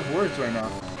out of words right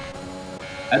now.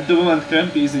 At the moment,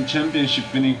 Crampy is in championship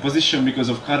winning position because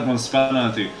of Carbon's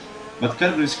penalty. But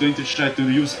Carbon is going to try to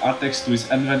use Artex to his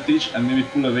advantage and maybe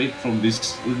pull away from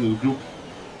this little group.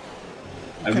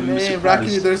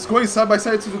 Rackety, they're going side by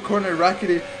side to the corner.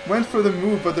 Rackety went for the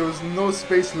move, but there was no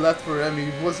space left for him.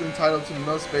 He was entitled to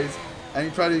no space, and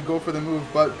he tried to go for the move,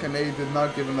 but Kane did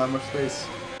not give him that much space.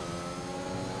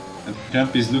 And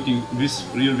Crampy is looking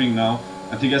Wisp rear wing now,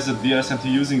 and he gets the DRS and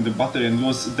he's using the battery and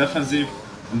was defensive.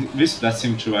 And Wisp lets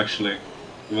him through actually.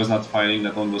 He was not firing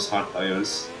that on those hard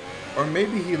tires. Or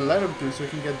maybe he let him through so he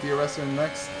can get DRS in the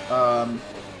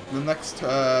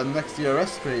next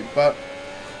DRS straight. But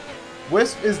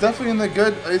Wisp is definitely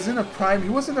in a prime. He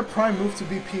was in a prime move to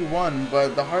be P1,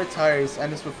 but the hard tires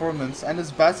and his performance and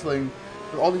his battling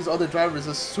with all these other drivers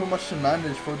is so much to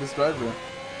manage for this driver.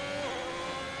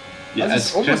 Yeah, and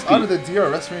he's almost out of the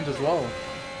DRS range as well.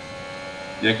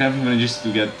 Yeah, Crampy manages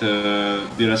to get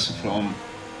DRS from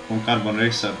Carbon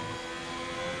Racer.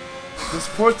 There's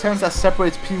 4/10 that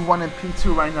separates P1 and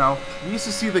P2 right now. We used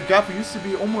to see the gap. It used to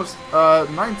be almost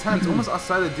 9/10, almost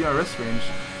outside the DRS range.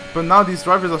 But now these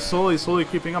drivers are slowly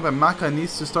creeping up, and Maka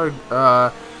needs to start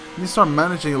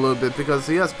managing a little bit because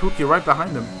he has Pookie right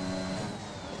behind him.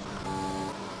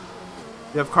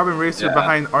 You have Carbon Racer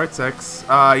behind Artex.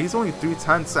 He's only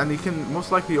 3/10, and he can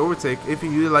most likely overtake if he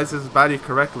utilizes his battery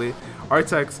correctly.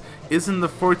 Artex is in the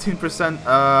 14%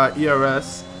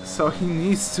 ERS, so he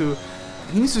needs to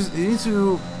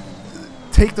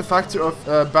take the factor of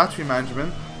battery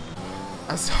management.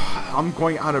 As I'm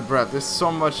going out of breath. There's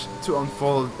so much to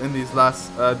unfold in these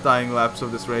last dying laps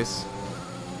of this race.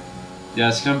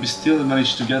 Yeah, Crampy still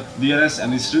managed to get DRS,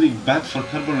 and it's really bad for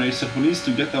Carbon Racer, who needs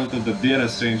to get out of the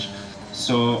DRS range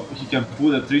so he can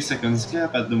pull a 3 seconds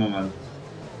gap at the moment.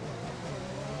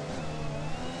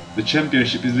 The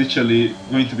championship is literally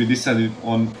going to be decided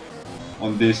on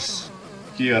this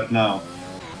here now.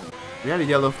 We had a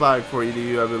yellow flag for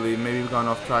EDU, I believe. Maybe we've gone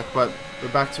off track, but we're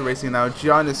back to racing now.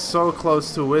 Gian is so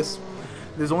close to Wisp.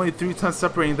 There's only 3/10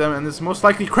 separating them, and it's most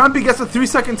likely Crampy gets a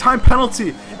 3-second time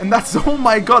penalty. And that's, oh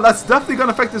my god, that's definitely going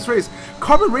to affect this race.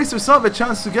 Carbon Racer still have a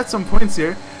chance to get some points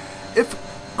here.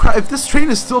 If this train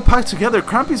is still packed together,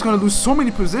 Crampy's going to lose so many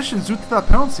positions due to that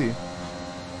penalty.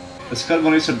 As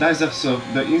Carbon Racer dives up so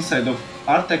the inside of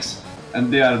Artex,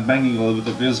 and they are banging a little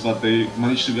bit of wheels, but they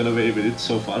managed to get away with it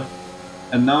so far.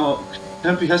 And now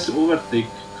Crampy has to overtake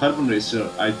Carbon Racer,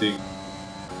 I think.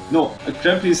 No,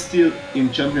 Crampy is still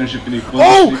in championship in position.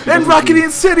 Oh, and Rackety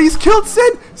and Sid, he's killed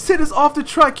Sid! Sid is off the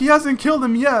track, he hasn't killed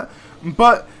him yet.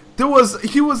 But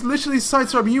he was literally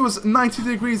sideswiping, he was 90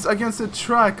 degrees against the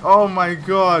track. Oh my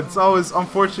god, it's always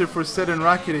unfortunate for Sid and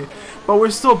Rackety. But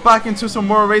we're still back into some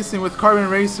more racing with Carbon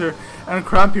Racer and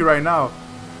Crampy right now.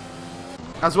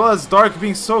 As well as Dark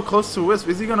being so close to Wisp.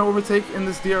 Is he going to overtake in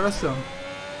this DRS zone?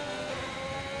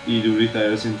 Edu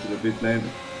retires into the pit lane.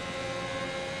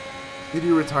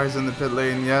 Edu retires in the pit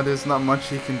lane. Yeah, there's not much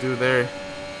he can do there.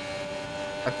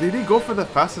 Did he go for the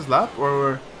fastest lap,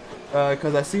 or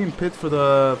because I see him pit for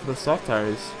the soft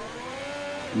tires?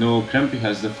 No, Crampy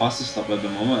has the fastest lap at the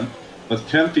moment. But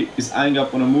Crampy is eyeing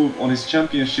up on a move on his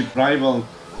championship rival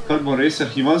Carbon Racer.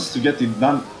 He wants to get it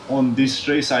done on this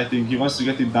race, I think. He wants to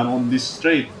get it done on this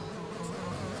straight.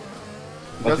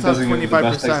 He but does he have doesn't get the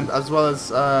best 25%, as well as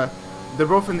they're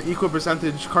both in equal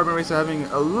percentage. Carbon Racer having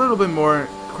a little bit more.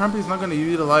 Crampy's not going to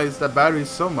utilize that battery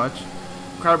so much.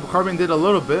 Carbon did a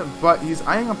little bit, but he's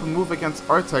eyeing up a move against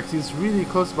Artex. He's really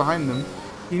close behind him.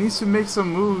 He needs to make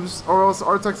some moves, or else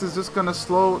Artex is just going to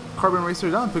slow Carbon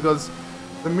Racer down, because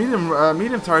the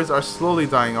medium tires are slowly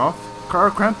dying off.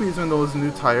 Crampy is in those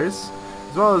new tires,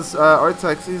 as well as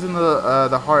Artex. He's in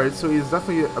the hard, so he's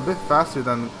definitely a bit faster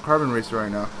than Carbon Racer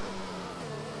right now.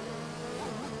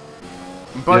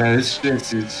 But yeah, this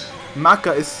fits it.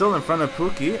 Maka is still in front of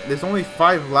Pookie. There's only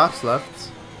 5 laps left.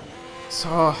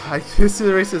 So, this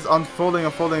race is unfolding.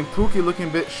 Pookie looking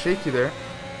a bit shaky there.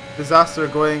 Disaster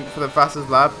going for the fastest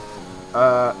lap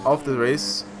of the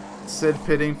race. Sid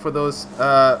pitting for those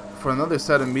for another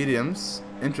set of mediums.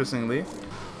 Interestingly,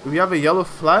 we have a yellow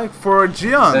flag for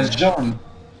Gian. That's John.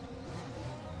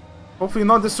 Hopefully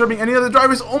not disturbing any other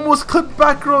drivers. Almost clipped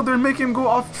back road. They're making him go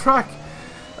off track.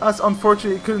 That's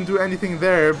unfortunate. He couldn't do anything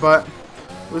there, but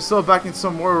we're still back in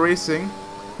some more racing.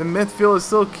 The midfield is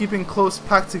still keeping close,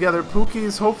 packed together. Pookie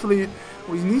is hopefully,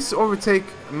 he needs to overtake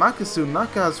Maka soon.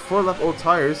 Maka has 4 old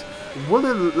tires. Will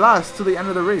it last to the end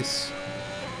of the race?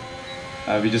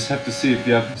 We just have to see. If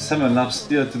we have 7 laps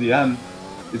still to the end,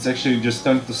 it's actually just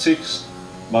turned to 6,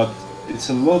 but it's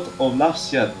a lot of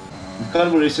laps yet.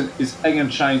 Carbon Racer is again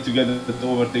trying to get the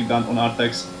overtake done on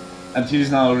Artex, and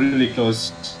he's now really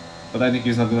close. But I think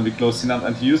he's not going to be close enough,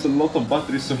 and he used a lot of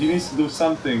batteries, so he needs to do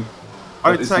something.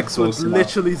 Artex with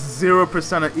literally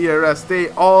 0% of ERS. They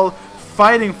all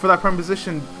fighting for that prime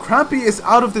position. Crampy is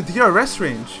out of the DRS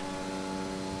range.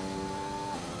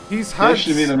 He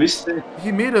actually made a mistake.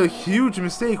 He made a huge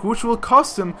mistake, which will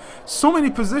cost him so many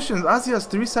positions, as he has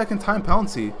 3-second time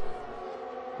penalty.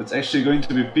 It's actually going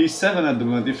to be P7 at the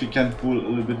moment if he can pull a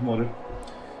little bit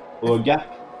more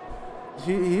gap.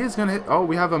 He is gonna hit. Oh,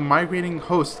 we have a migrating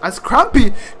host as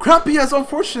Crampy. Crampy has,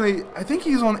 unfortunately, I think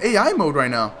he's on AI mode right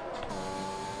now.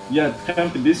 Yeah,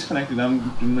 Crampy disconnected.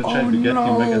 I'm gonna try to get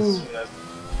him back as soon as.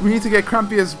 We need to get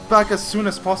Crampy back as soon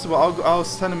as possible. I'll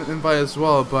send him an invite as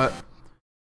well, but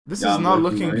this is not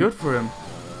looking good for him.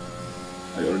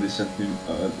 I already sent him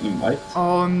an invite.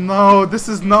 Oh no, this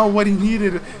is not what he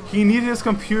needed. He needed his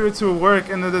computer to work,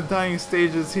 and in the dying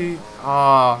stages,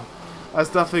 that's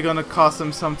definitely gonna cost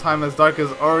him some time, as Dark is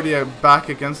already back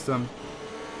against him.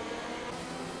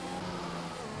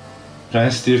 Try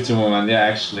and steer to moment, yeah,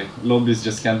 actually. Lobbies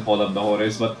just can't hold up the whole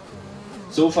race, but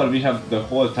so far we have the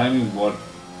whole timing board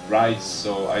right,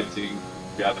 so I think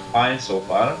we are fine so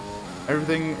far.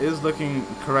 Everything is looking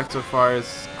correct so far,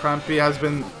 as Crampy has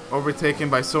been overtaken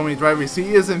by so many drivers.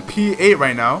 He is in P8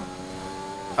 right now.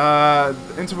 The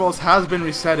intervals has been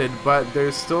resetted, but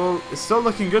it's still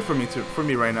looking good for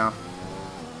me right now.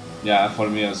 Yeah, for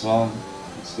me as well.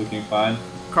 It's looking fine.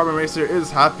 Carbon Racer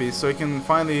is happy, so he can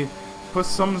finally put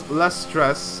some less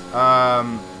stress.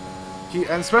 And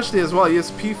especially as well, he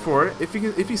is P4.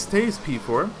 If he stays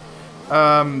P4,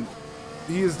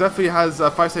 he definitely has a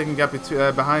 5-second gap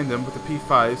behind him with the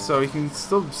P5, so he can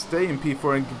still stay in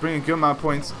P4 and bring a good amount of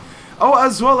points. Oh,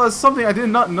 as well as something I did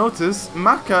not notice,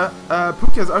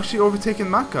 Pookie has actually overtaken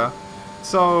Maka.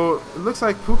 So it looks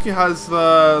like Pookie has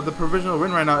the provisional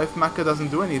win right now if Maka doesn't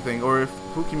do anything, or if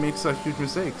Pookie makes huge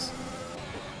mistakes.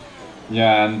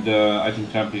 Yeah, and I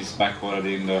think Crampy is back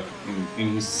already in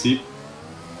his seat.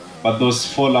 But those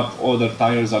 4-lap older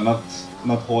tires are not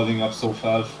holding up so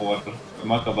well for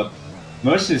Maka. But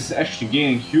Mercy is actually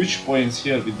gaining huge points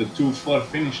here with the 2-4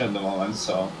 finish at the moment.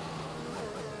 So.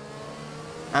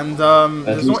 And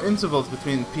there's no intervals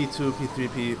between P2,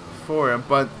 P3, P4,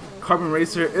 but Carbon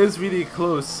Racer is really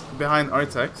close behind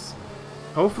Artex.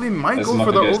 Hopefully might go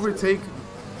for the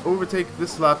overtake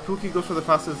this lap. Pookie goes for the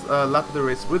fastest lap of the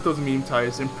race with those medium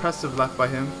tires. Impressive lap by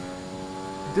him.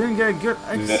 Didn't get a good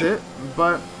exit,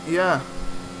 but yeah.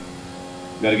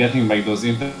 We are getting back those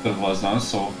intervals now,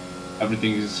 so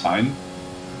everything is fine.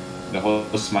 The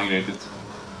host migrated,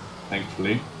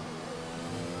 thankfully.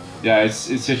 Yeah, it's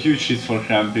a huge hit for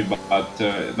Crampy, but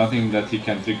nothing that he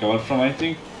can recover from, I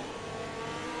think.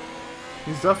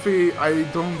 He's definitely, I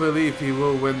don't believe he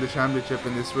will win the championship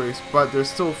in this race, but there's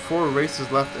still 4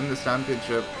 races left in this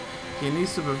championship. He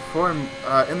needs to perform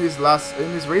in these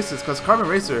races, because Carbon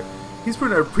Racer, he's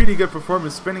put in a pretty good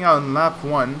performance, spinning out in lap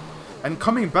 1 and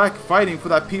coming back fighting for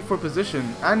that P4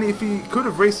 position. And if he could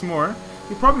have raced more,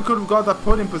 he probably could have got that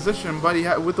podium position, but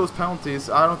with those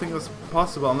penalties, I don't think it's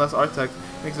possible unless Artex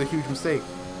makes a huge mistake.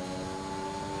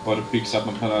 Or picks up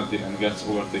a penalty and gets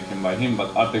overtaken by him,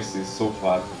 but Artex is so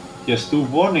far. He has 2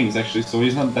 warnings actually, so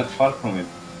he's not that far from it.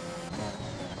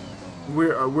 We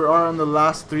are on the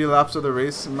last 3 laps of the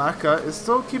race. Maka is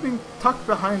still keeping tucked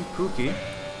behind Pookie.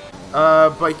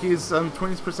 but he's on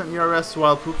 20% ERS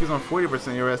while Pookie's on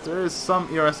 40% ERS. There is some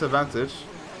ERS advantage.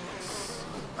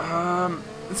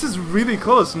 This is really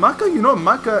close. Maka, you know,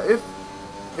 Maka,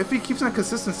 if he keeps on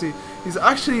consistency, he's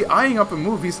actually eyeing up a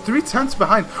move. He's 3/10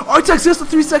 behind. Artex gets the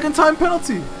 3-second time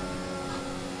penalty.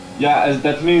 Yeah,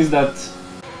 that means that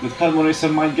Carbon Racer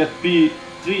might get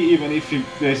P3 even if he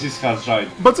plays his cards right.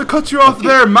 But to cut you off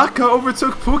there, Maka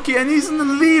overtook Pookie and he's in the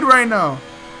lead right now.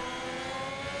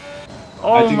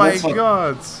 Oh my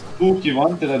god. Pookie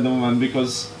wanted at the moment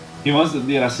because he wants the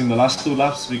DRS in the last 2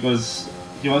 laps because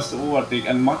he wants to overtake,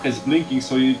 and Maka is blinking,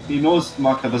 so he knows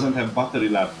Maka doesn't have battery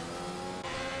left.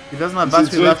 He doesn't have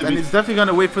battery left, and he's definitely going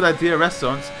to wait for that DRS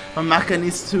zones. But Maka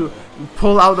needs to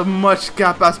pull out as much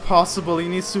gap as possible. He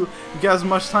needs to get as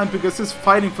much time because he's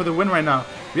fighting for the win right now.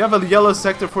 We have a yellow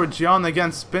sector for Gian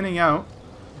again spinning out.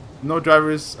 No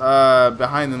drivers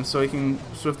behind him, so he can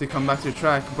swiftly come back to the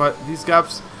track. But these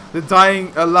gaps, the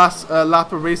dying last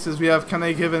lap of races, we have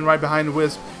Kane Given right behind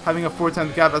Wisp, having a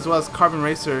 4/10 gap, as well as Carbon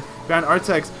Racer behind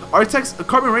Artex.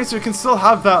 Carbon Racer can still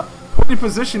have that podium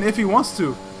position if he wants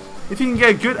to. If he can get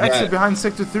a good exit behind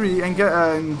Sector 3 and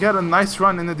get a nice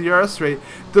run in the DRS rate,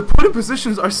 the podium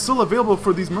positions are still available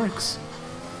for these Mercs.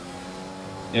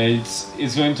 Yeah,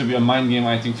 it's going to be a mind game,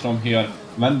 I think, from here.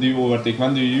 When do you overtake?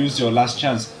 When do you use your last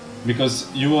chance?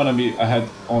 Because you want to be ahead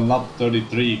on lap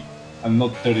 33 and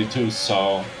not 32.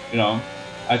 So, you know,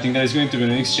 I think there is going to be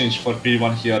an exchange for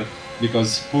P1 here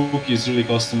because Pookie is really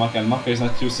close to Maka and Maka is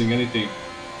not using anything.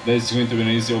 There's going to be an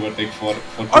easy overtake for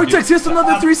Artex gets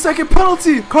another 3-second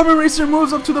penalty! Carbon Racer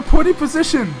moves up to the podium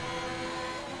position!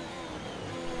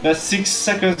 That's 6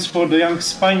 seconds for the young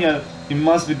Spaniard. He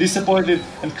must be disappointed,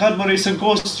 and Carbon Racer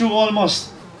goes through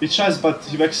almost. He tries, but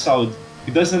he backs out.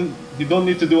 He don't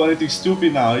need to do anything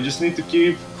stupid now. He just need to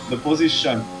keep the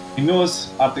position. He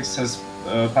knows Artex has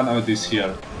penalties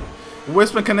here.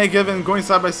 Wisp and Kane Given going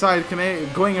side by side. Kane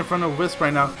going in front of Wisp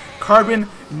right now. Carbon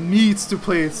needs to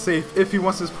play it safe if he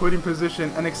wants his podium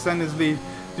position and extend his lead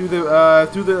through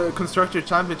the Constructor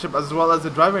Championship as well as the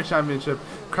Driver Championship.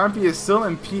 Crampy is still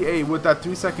in P8 with that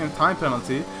 3-second time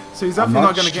penalty, so he's definitely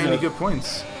not going to get any good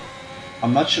points.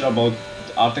 I'm not sure about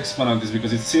Artex penalties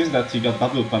because it seems that he got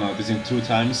double penalties in 2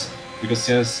 times because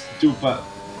he has 2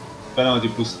 penalty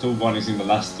plus 2 warnings in the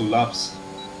last 2 laps.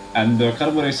 And the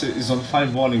Carbon Racer is on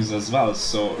 5 warnings as well,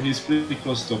 so he's pretty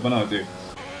close to a penalty.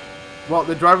 Well,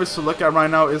 the drivers to look at right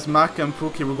now is Maka and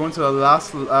Pookie. We're going to the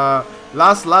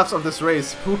last laps of this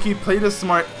race. Pookie played it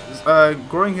smart,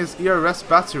 growing his ERS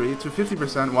battery to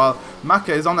 50%, while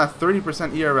Maka is on that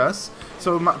 30% ERS.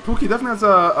 So Pookie definitely has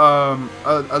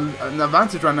an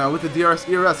advantage right now with the DRS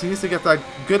ERS. He needs to get that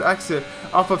good exit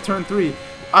off of turn 3.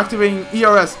 Activating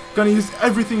ERS, gonna use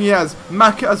everything he has.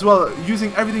 Maka as well,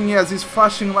 using everything he has. He's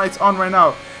flashing lights on right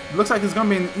now. It looks like it's gonna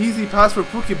be an easy pass for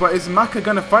Pookie, but is Maka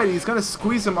gonna fight it? He's gonna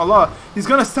squeeze him a lot. He's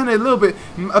gonna stand it a little bit.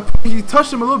 He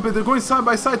touched him a little bit. They're going side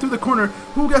by side through the corner.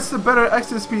 Who gets the better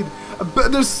exit speed?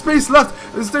 There's space left.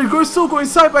 They're still going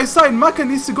side by side. Maka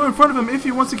needs to go in front of him if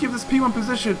he wants to keep this P1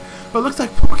 position. But looks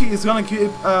like Pookie is gonna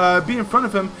be in front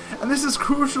of him, and this is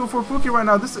crucial for Pookie right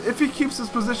now. If he keeps his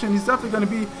position, he's definitely gonna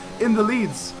be in the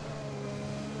leads.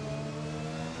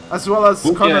 As well as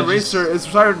Carbon Racer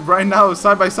is right now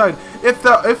side by side. If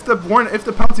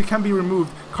the penalty can be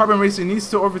removed, Carbon Racer needs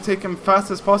to overtake him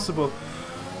fast as possible.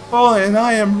 Oh, and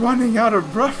I am running out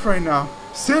of breath right now.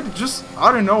 Sid just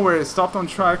out of nowhere stopped on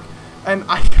track, and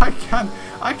I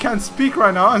can't speak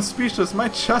right now. I'm speechless. My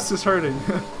chest is hurting.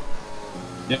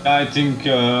 Yeah, I think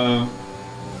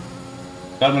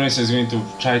Carbon Racer is going to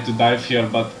try to dive here,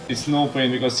 but it's no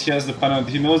pain because he has the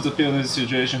penalty. He knows the penalty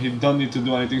situation. He don't need to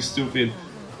do anything stupid,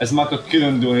 as Maka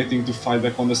couldn't do anything to fight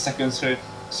back on the second straight.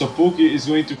 So Pookie is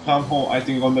going to come home, I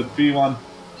think, on that P1.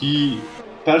 He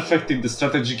perfected the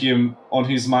strategy game on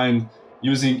his mind,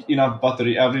 using enough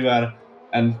battery everywhere.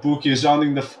 And Pookie is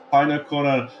rounding the final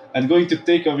corner and going to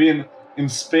take a win in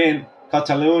Spain,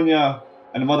 Catalonia.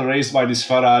 And what a race by this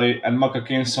Ferrari, and Maka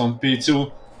comes on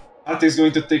P2. Arte is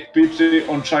going to take P3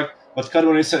 on track, but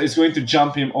Carbon Racer is going to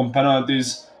jump him on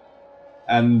penalties.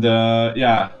 And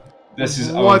yeah. This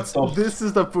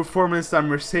is the performance that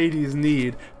Mercedes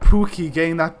need. Pookie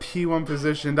getting that P1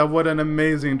 position. That what an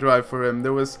amazing drive for him.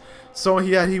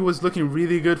 He was looking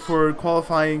really good for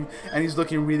qualifying, and he's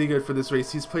looking really good for this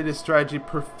race. He's played his strategy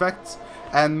perfect,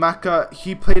 and Maka,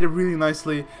 he played it really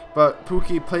nicely, but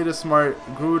Pookie played it smart,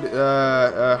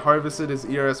 harvested his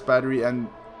ERS battery and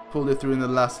pulled it through in the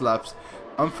last laps.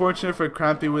 Unfortunate for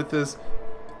Crampy with his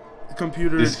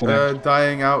computer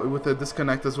dying out with a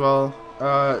disconnect as well.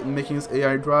 Making his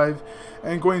AI drive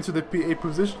and going to the P8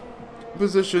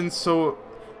 position. So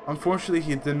unfortunately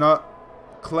he did not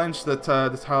clinch the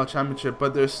title championship,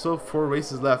 but there's still 4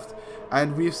 races left,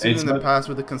 and we've seen in the past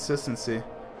with the consistency.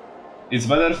 It's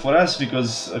better for us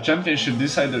because a championship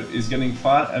decider is getting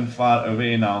far and far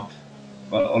away now,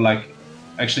 or like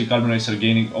actually Carbon Racer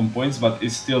gaining on points, but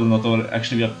it's still not over.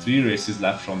 Actually, we have 3 races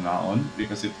left from now on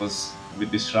because it was with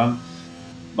this run.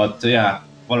 But yeah,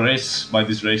 for a race by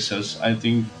these racers, I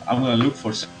think I'm gonna look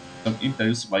for some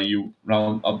interviews while you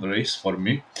round up the race for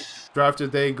me. Drive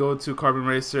today, go to Carbon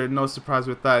Racer, no surprise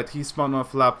with that. He spun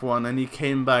off lap 1 and he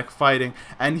came back fighting,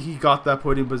 and he got that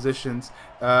podium positions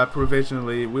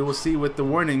provisionally. We will see with the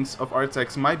warnings of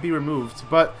Artex might be removed,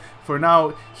 but for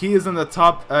now he is in the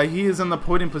top. He is in the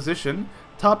podium position.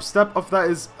 Top step of that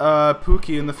is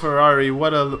Pookie in the Ferrari.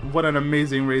 What an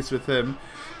amazing race with him.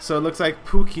 So it looks like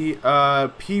Pookie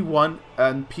P1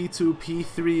 and P2,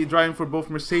 P3 driving for both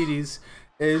Mercedes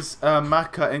is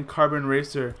Maka and Carbon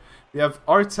Racer. We have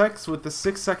Artex with the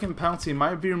 6-second penalty,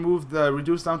 might be removed,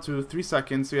 reduced down to 3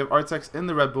 seconds. We have Artex in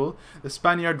the Red Bull. The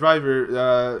Spaniard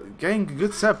driver getting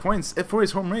good set points for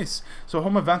his home race. So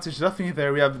home advantage definitely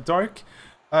there. We have Dark,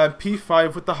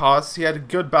 P5 with the Haas. He had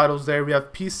good battles there. We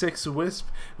have P6 Wisp,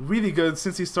 really good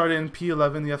since he started in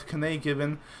P11. We have Kane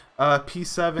given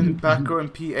P7 Backer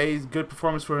and P8, good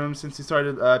performance for him since he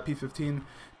started P15.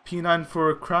 P9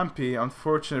 for Crampy,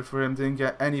 unfortunate for him, didn't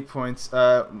get any points.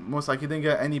 Most likely didn't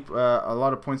get any a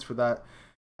lot of points for that,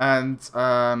 and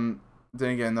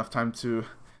didn't get enough time to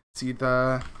see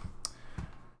the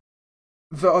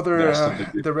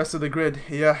rest of the grid.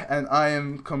 Yeah, and I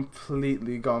am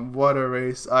completely gone. What a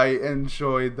race! I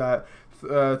enjoyed that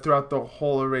throughout the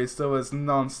whole race. There was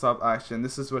non-stop action.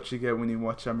 This is what you get when you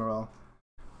watch MRL.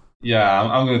 Yeah,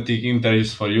 I'm gonna take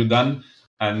interviews for you, Dan.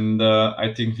 And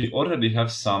I think we already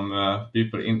have some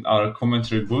people in our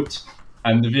commentary booth.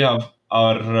 And we have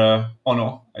our, oh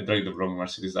no, I dragged the wrong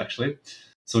Mercedes actually.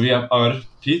 So we have our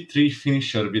P3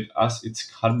 finisher with us, it's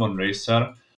Carbon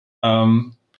Racer.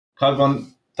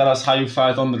 Carbon, tell us how you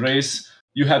felt on the race.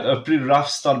 You had a pretty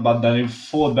rough start, but then you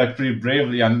fought back pretty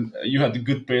bravely and you had a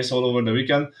good pace all over the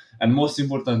weekend. And most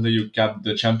importantly, you kept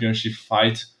the championship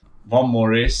fight one more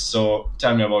race. So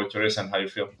tell me about your race and how you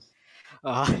feel.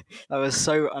 That was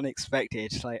so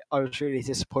unexpected. Like, I was really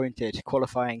disappointed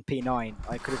qualifying P9.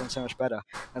 I could have done so much better.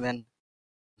 And then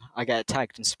I get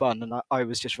tagged and spun, and I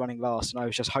was just running last, and I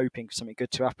was just hoping for something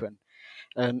good to happen.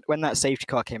 And when that safety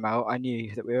car came out, I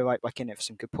knew that we were right back in it for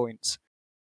some good points.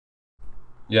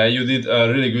 Yeah, you did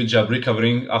a really good job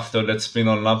recovering after that spin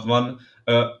on lap 1.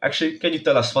 Actually, can you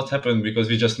tell us what happened? Because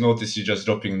we just noticed you just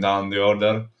dropping down the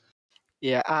order.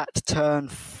 Yeah, at turn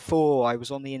 4, I was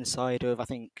on the inside of, I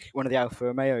think, one of the Alfa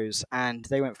Romeos, and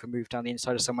they went for a move down the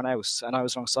inside of someone else, and I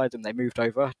was alongside them. They moved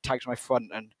over, tagged my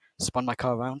front, and spun my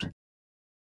car around.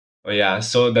 Oh yeah,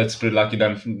 so that's pretty lucky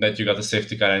then that you got a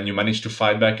safety car and you managed to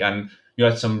fight back, and you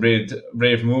had some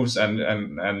brave moves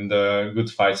and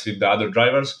good fights with the other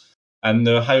drivers. And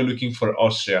how are you looking for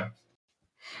Austria?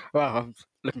 Well, I'm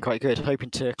looking quite good,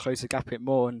 hoping to close the gap a bit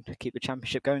more and keep the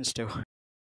championship going still.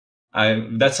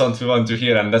 That's what we want to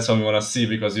hear, and that's what we want to see,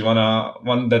 because we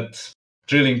want that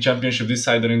thrilling championship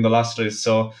decider in the last race.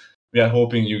 So we are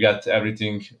hoping you get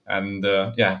everything, and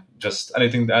just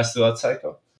anything to ask to that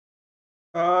Psycho?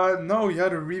 No, you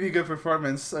had a really good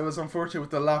performance. I was unfortunate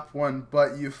with the lap 1,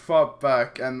 but you fought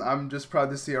back, and I'm just proud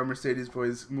to see our Mercedes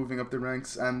boys moving up the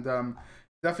ranks, and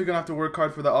definitely gonna have to work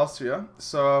hard for the Austria.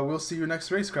 So we'll see you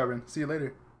next race, Carbon. See you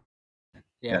later.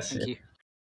 Yeah, yes, thank you.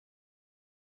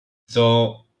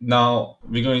 So now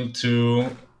we're going to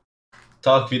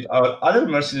talk with our other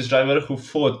Mercedes driver who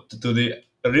fought to the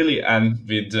really end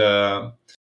with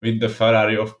the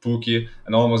Ferrari of Pookie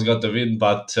and almost got the win,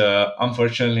 but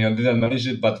unfortunately I didn't manage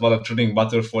it. But what a thrilling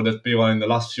battle for that P1 in the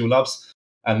last few laps.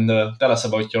 And tell us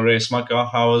about your race, Maka.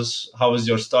 How was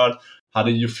your start? How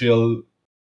did you feel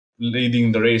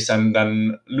leading the race and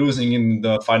then losing in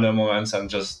the final moments? And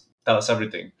just tell us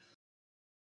everything.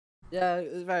 Yeah,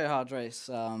 it was a very hard race.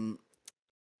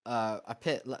 I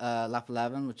pit lap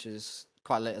 11, which is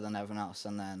quite later than everyone else,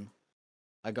 and then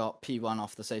I got P1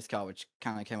 off the safety car, which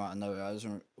kind of came out of nowhere. I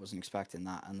wasn't expecting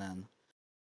that, and then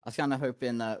I was kind of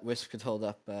hoping that Wisp could hold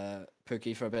up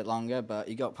Pookie for a bit longer, but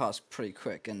he got past pretty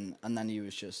quick, and then he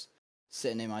was just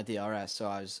sitting in my DRS, so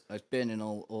I was burning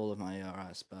all of my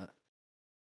DRS. But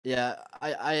yeah,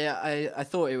 I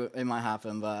thought it might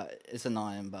happen, but it's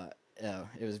annoying. But yeah,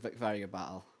 it was a very good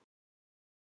battle.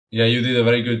 Yeah, you did a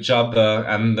very good job,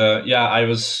 and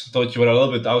I thought you were a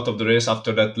little bit out of the race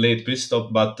after that late pit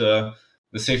stop, but the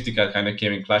safety car kind of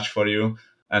came in clutch for you,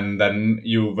 and then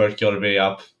you worked your way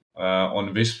up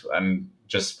on Wisp and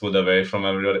just pulled away from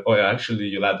everybody. Oh, yeah, actually,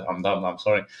 you led. I'm done. I'm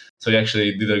sorry. So you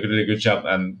actually did a really good job.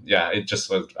 And yeah, it just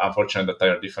was unfortunate, the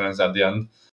tire difference at the end.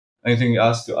 Anything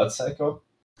else to add, Psycho?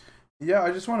 Yeah,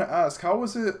 I just want to ask, how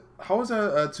was it? How was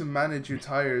it to manage your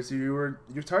tires? Your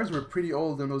tires were pretty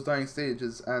old in those dying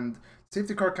stages, and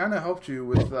safety car kind of helped you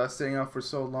with staying out for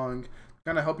so long.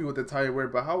 Kind of helped you with the tire wear.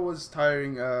 But how was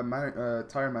tire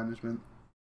management?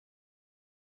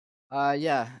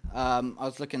 Yeah. I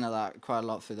was looking at that quite a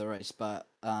lot through the race, but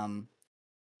I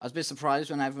was a bit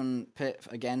surprised when everyone pit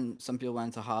again. Some people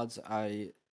went to hards. I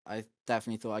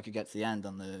definitely thought I could get to the end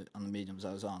on the mediums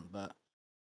I was on, but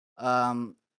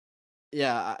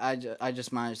yeah, I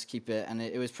just managed to keep it, and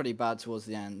it was pretty bad towards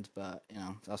the end, but you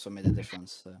know that's what made the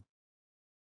difference. So.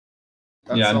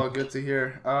 That's all good to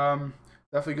hear.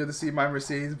 Definitely good to see my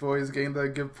Mercedes boys getting the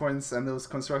good points and those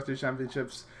constructor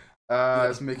championships.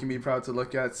 It's making me proud to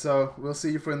look at. So we'll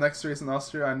see you for the next race in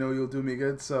Austria. I know you'll do me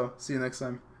good. So see you next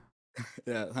time.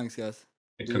 Yeah, thanks guys.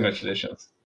 Congratulations.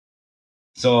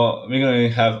 So we're gonna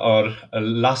have our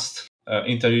last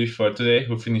interview for today,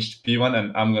 who finished P1,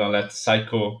 and I'm gonna let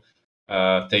Psycho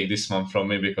take this one from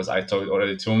me because I talked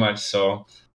already too much. So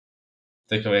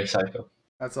take away, Psycho.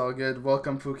 That's all good.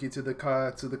 Welcome, Fuki, to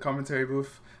the commentary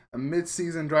booth. A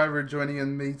mid-season driver joining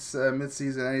in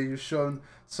mid-season, and you've shown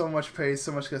so much pace,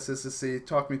 so much consistency.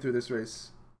 Talk me through this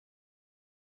race.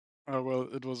 Well,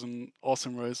 it was an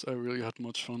awesome race. I really had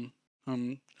much fun.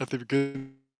 At the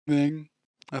beginning,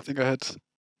 I think I had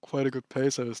quite a good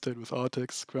pace. I stayed with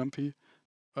Artex, Crampy.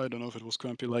 I don't know if it was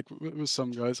Crampy, like with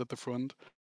some guys at the front.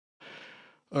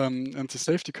 And the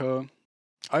safety car,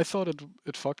 I thought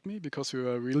it fucked me because we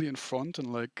were really in front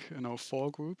in like in our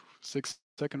 4 group, 6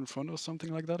 seconds in front or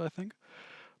something like that, I think.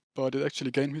 But it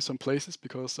actually gained me some places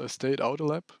because I stayed out a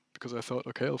lap because I thought,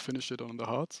 okay, I'll finish it on the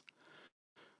hards.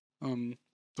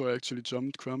 So I actually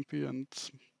jumped Crampy and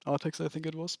Artex, I think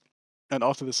it was. And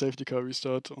after the safety car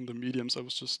restart on the mediums, I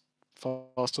was just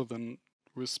faster than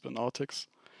Wisp and Artex.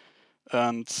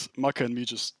 And Maka and me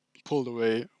just pulled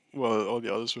away while all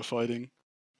the others were fighting.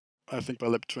 I think by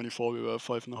lap 24 we were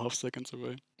 5.5 seconds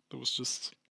away. It was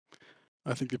just,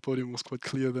 I think the podium was quite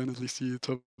clear then, at least the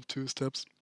top 2 steps.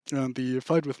 And the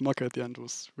fight with Maka at the end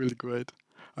was really great.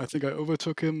 I think I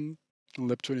overtook him on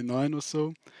lap 29 or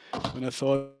so, when I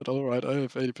thought, alright, I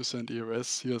have 80%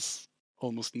 ERS, he has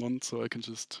almost none, so I can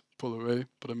just pull away.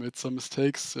 But I made some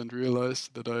mistakes and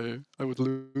realized that I would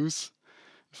lose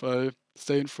if I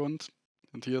stay in front,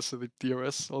 and he has the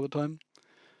DRS all the time.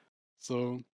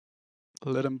 So I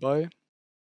let him by,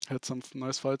 had some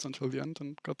nice fights until the end,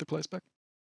 and got the place back.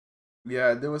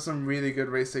 Yeah, there was some really good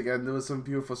racing, and there was some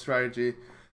beautiful strategy.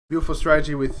 Beautiful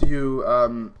strategy with you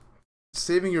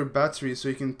saving your battery so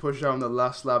you can push out on the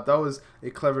last lap. That was a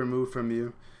clever move from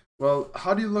you. Well,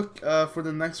 how do you look for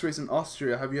the next race in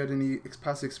Austria? Have you had any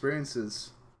past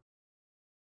experiences?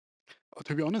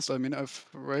 To be honest, I mean, I've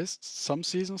raced some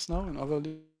seasons now in other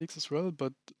leagues as well,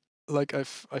 but like I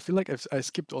feel like I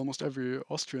skipped almost every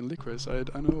Austrian league race. I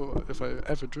know if I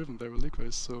ever driven there a league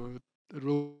race, so it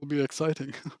will be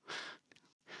exciting.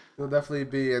 It'll definitely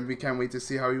be, and we can't wait to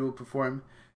see how you will perform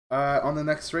on the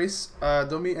next race.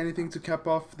 Domi, anything to cap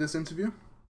off this interview?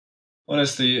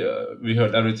 Honestly, we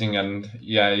heard everything, and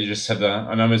yeah, you just had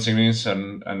an amazing wins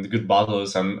and good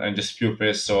battles and just pure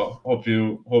pace. So hope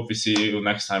we see you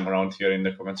next time around here in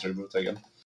the commentary booth again.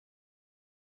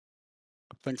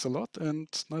 Thanks a lot, and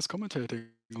nice commentating.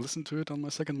 Listen to it on my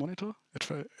second monitor.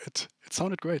 It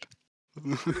sounded great.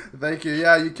 Thank you.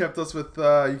 Yeah, you kept us with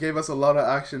you gave us a lot of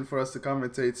action for us to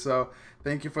commentate. So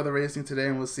thank you for the racing today,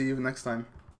 and we'll see you next time.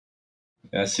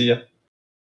 Yeah, see ya.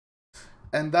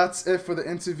 And that's it for the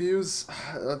interviews.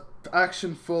 Pack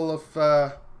action full of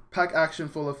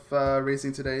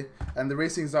racing today. And the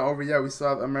racing's not over yet. We still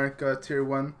have America Tier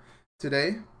 1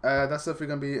 today. That's definitely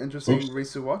going to be an interesting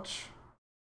race to watch.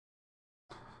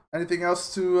 Anything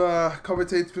else to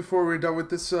commentate before we're done with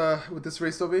this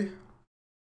race, Toby?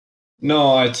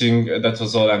 No, I think that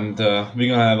was all. And we're going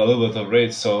to have a little bit of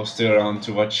race, so stay around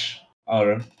to watch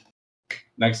our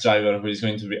next driver, who is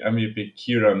going to be MVP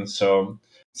Kieran. So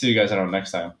see you guys around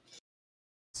next time.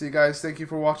 See you guys. Thank you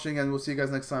for watching, and we'll see you guys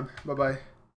next time. Bye-bye.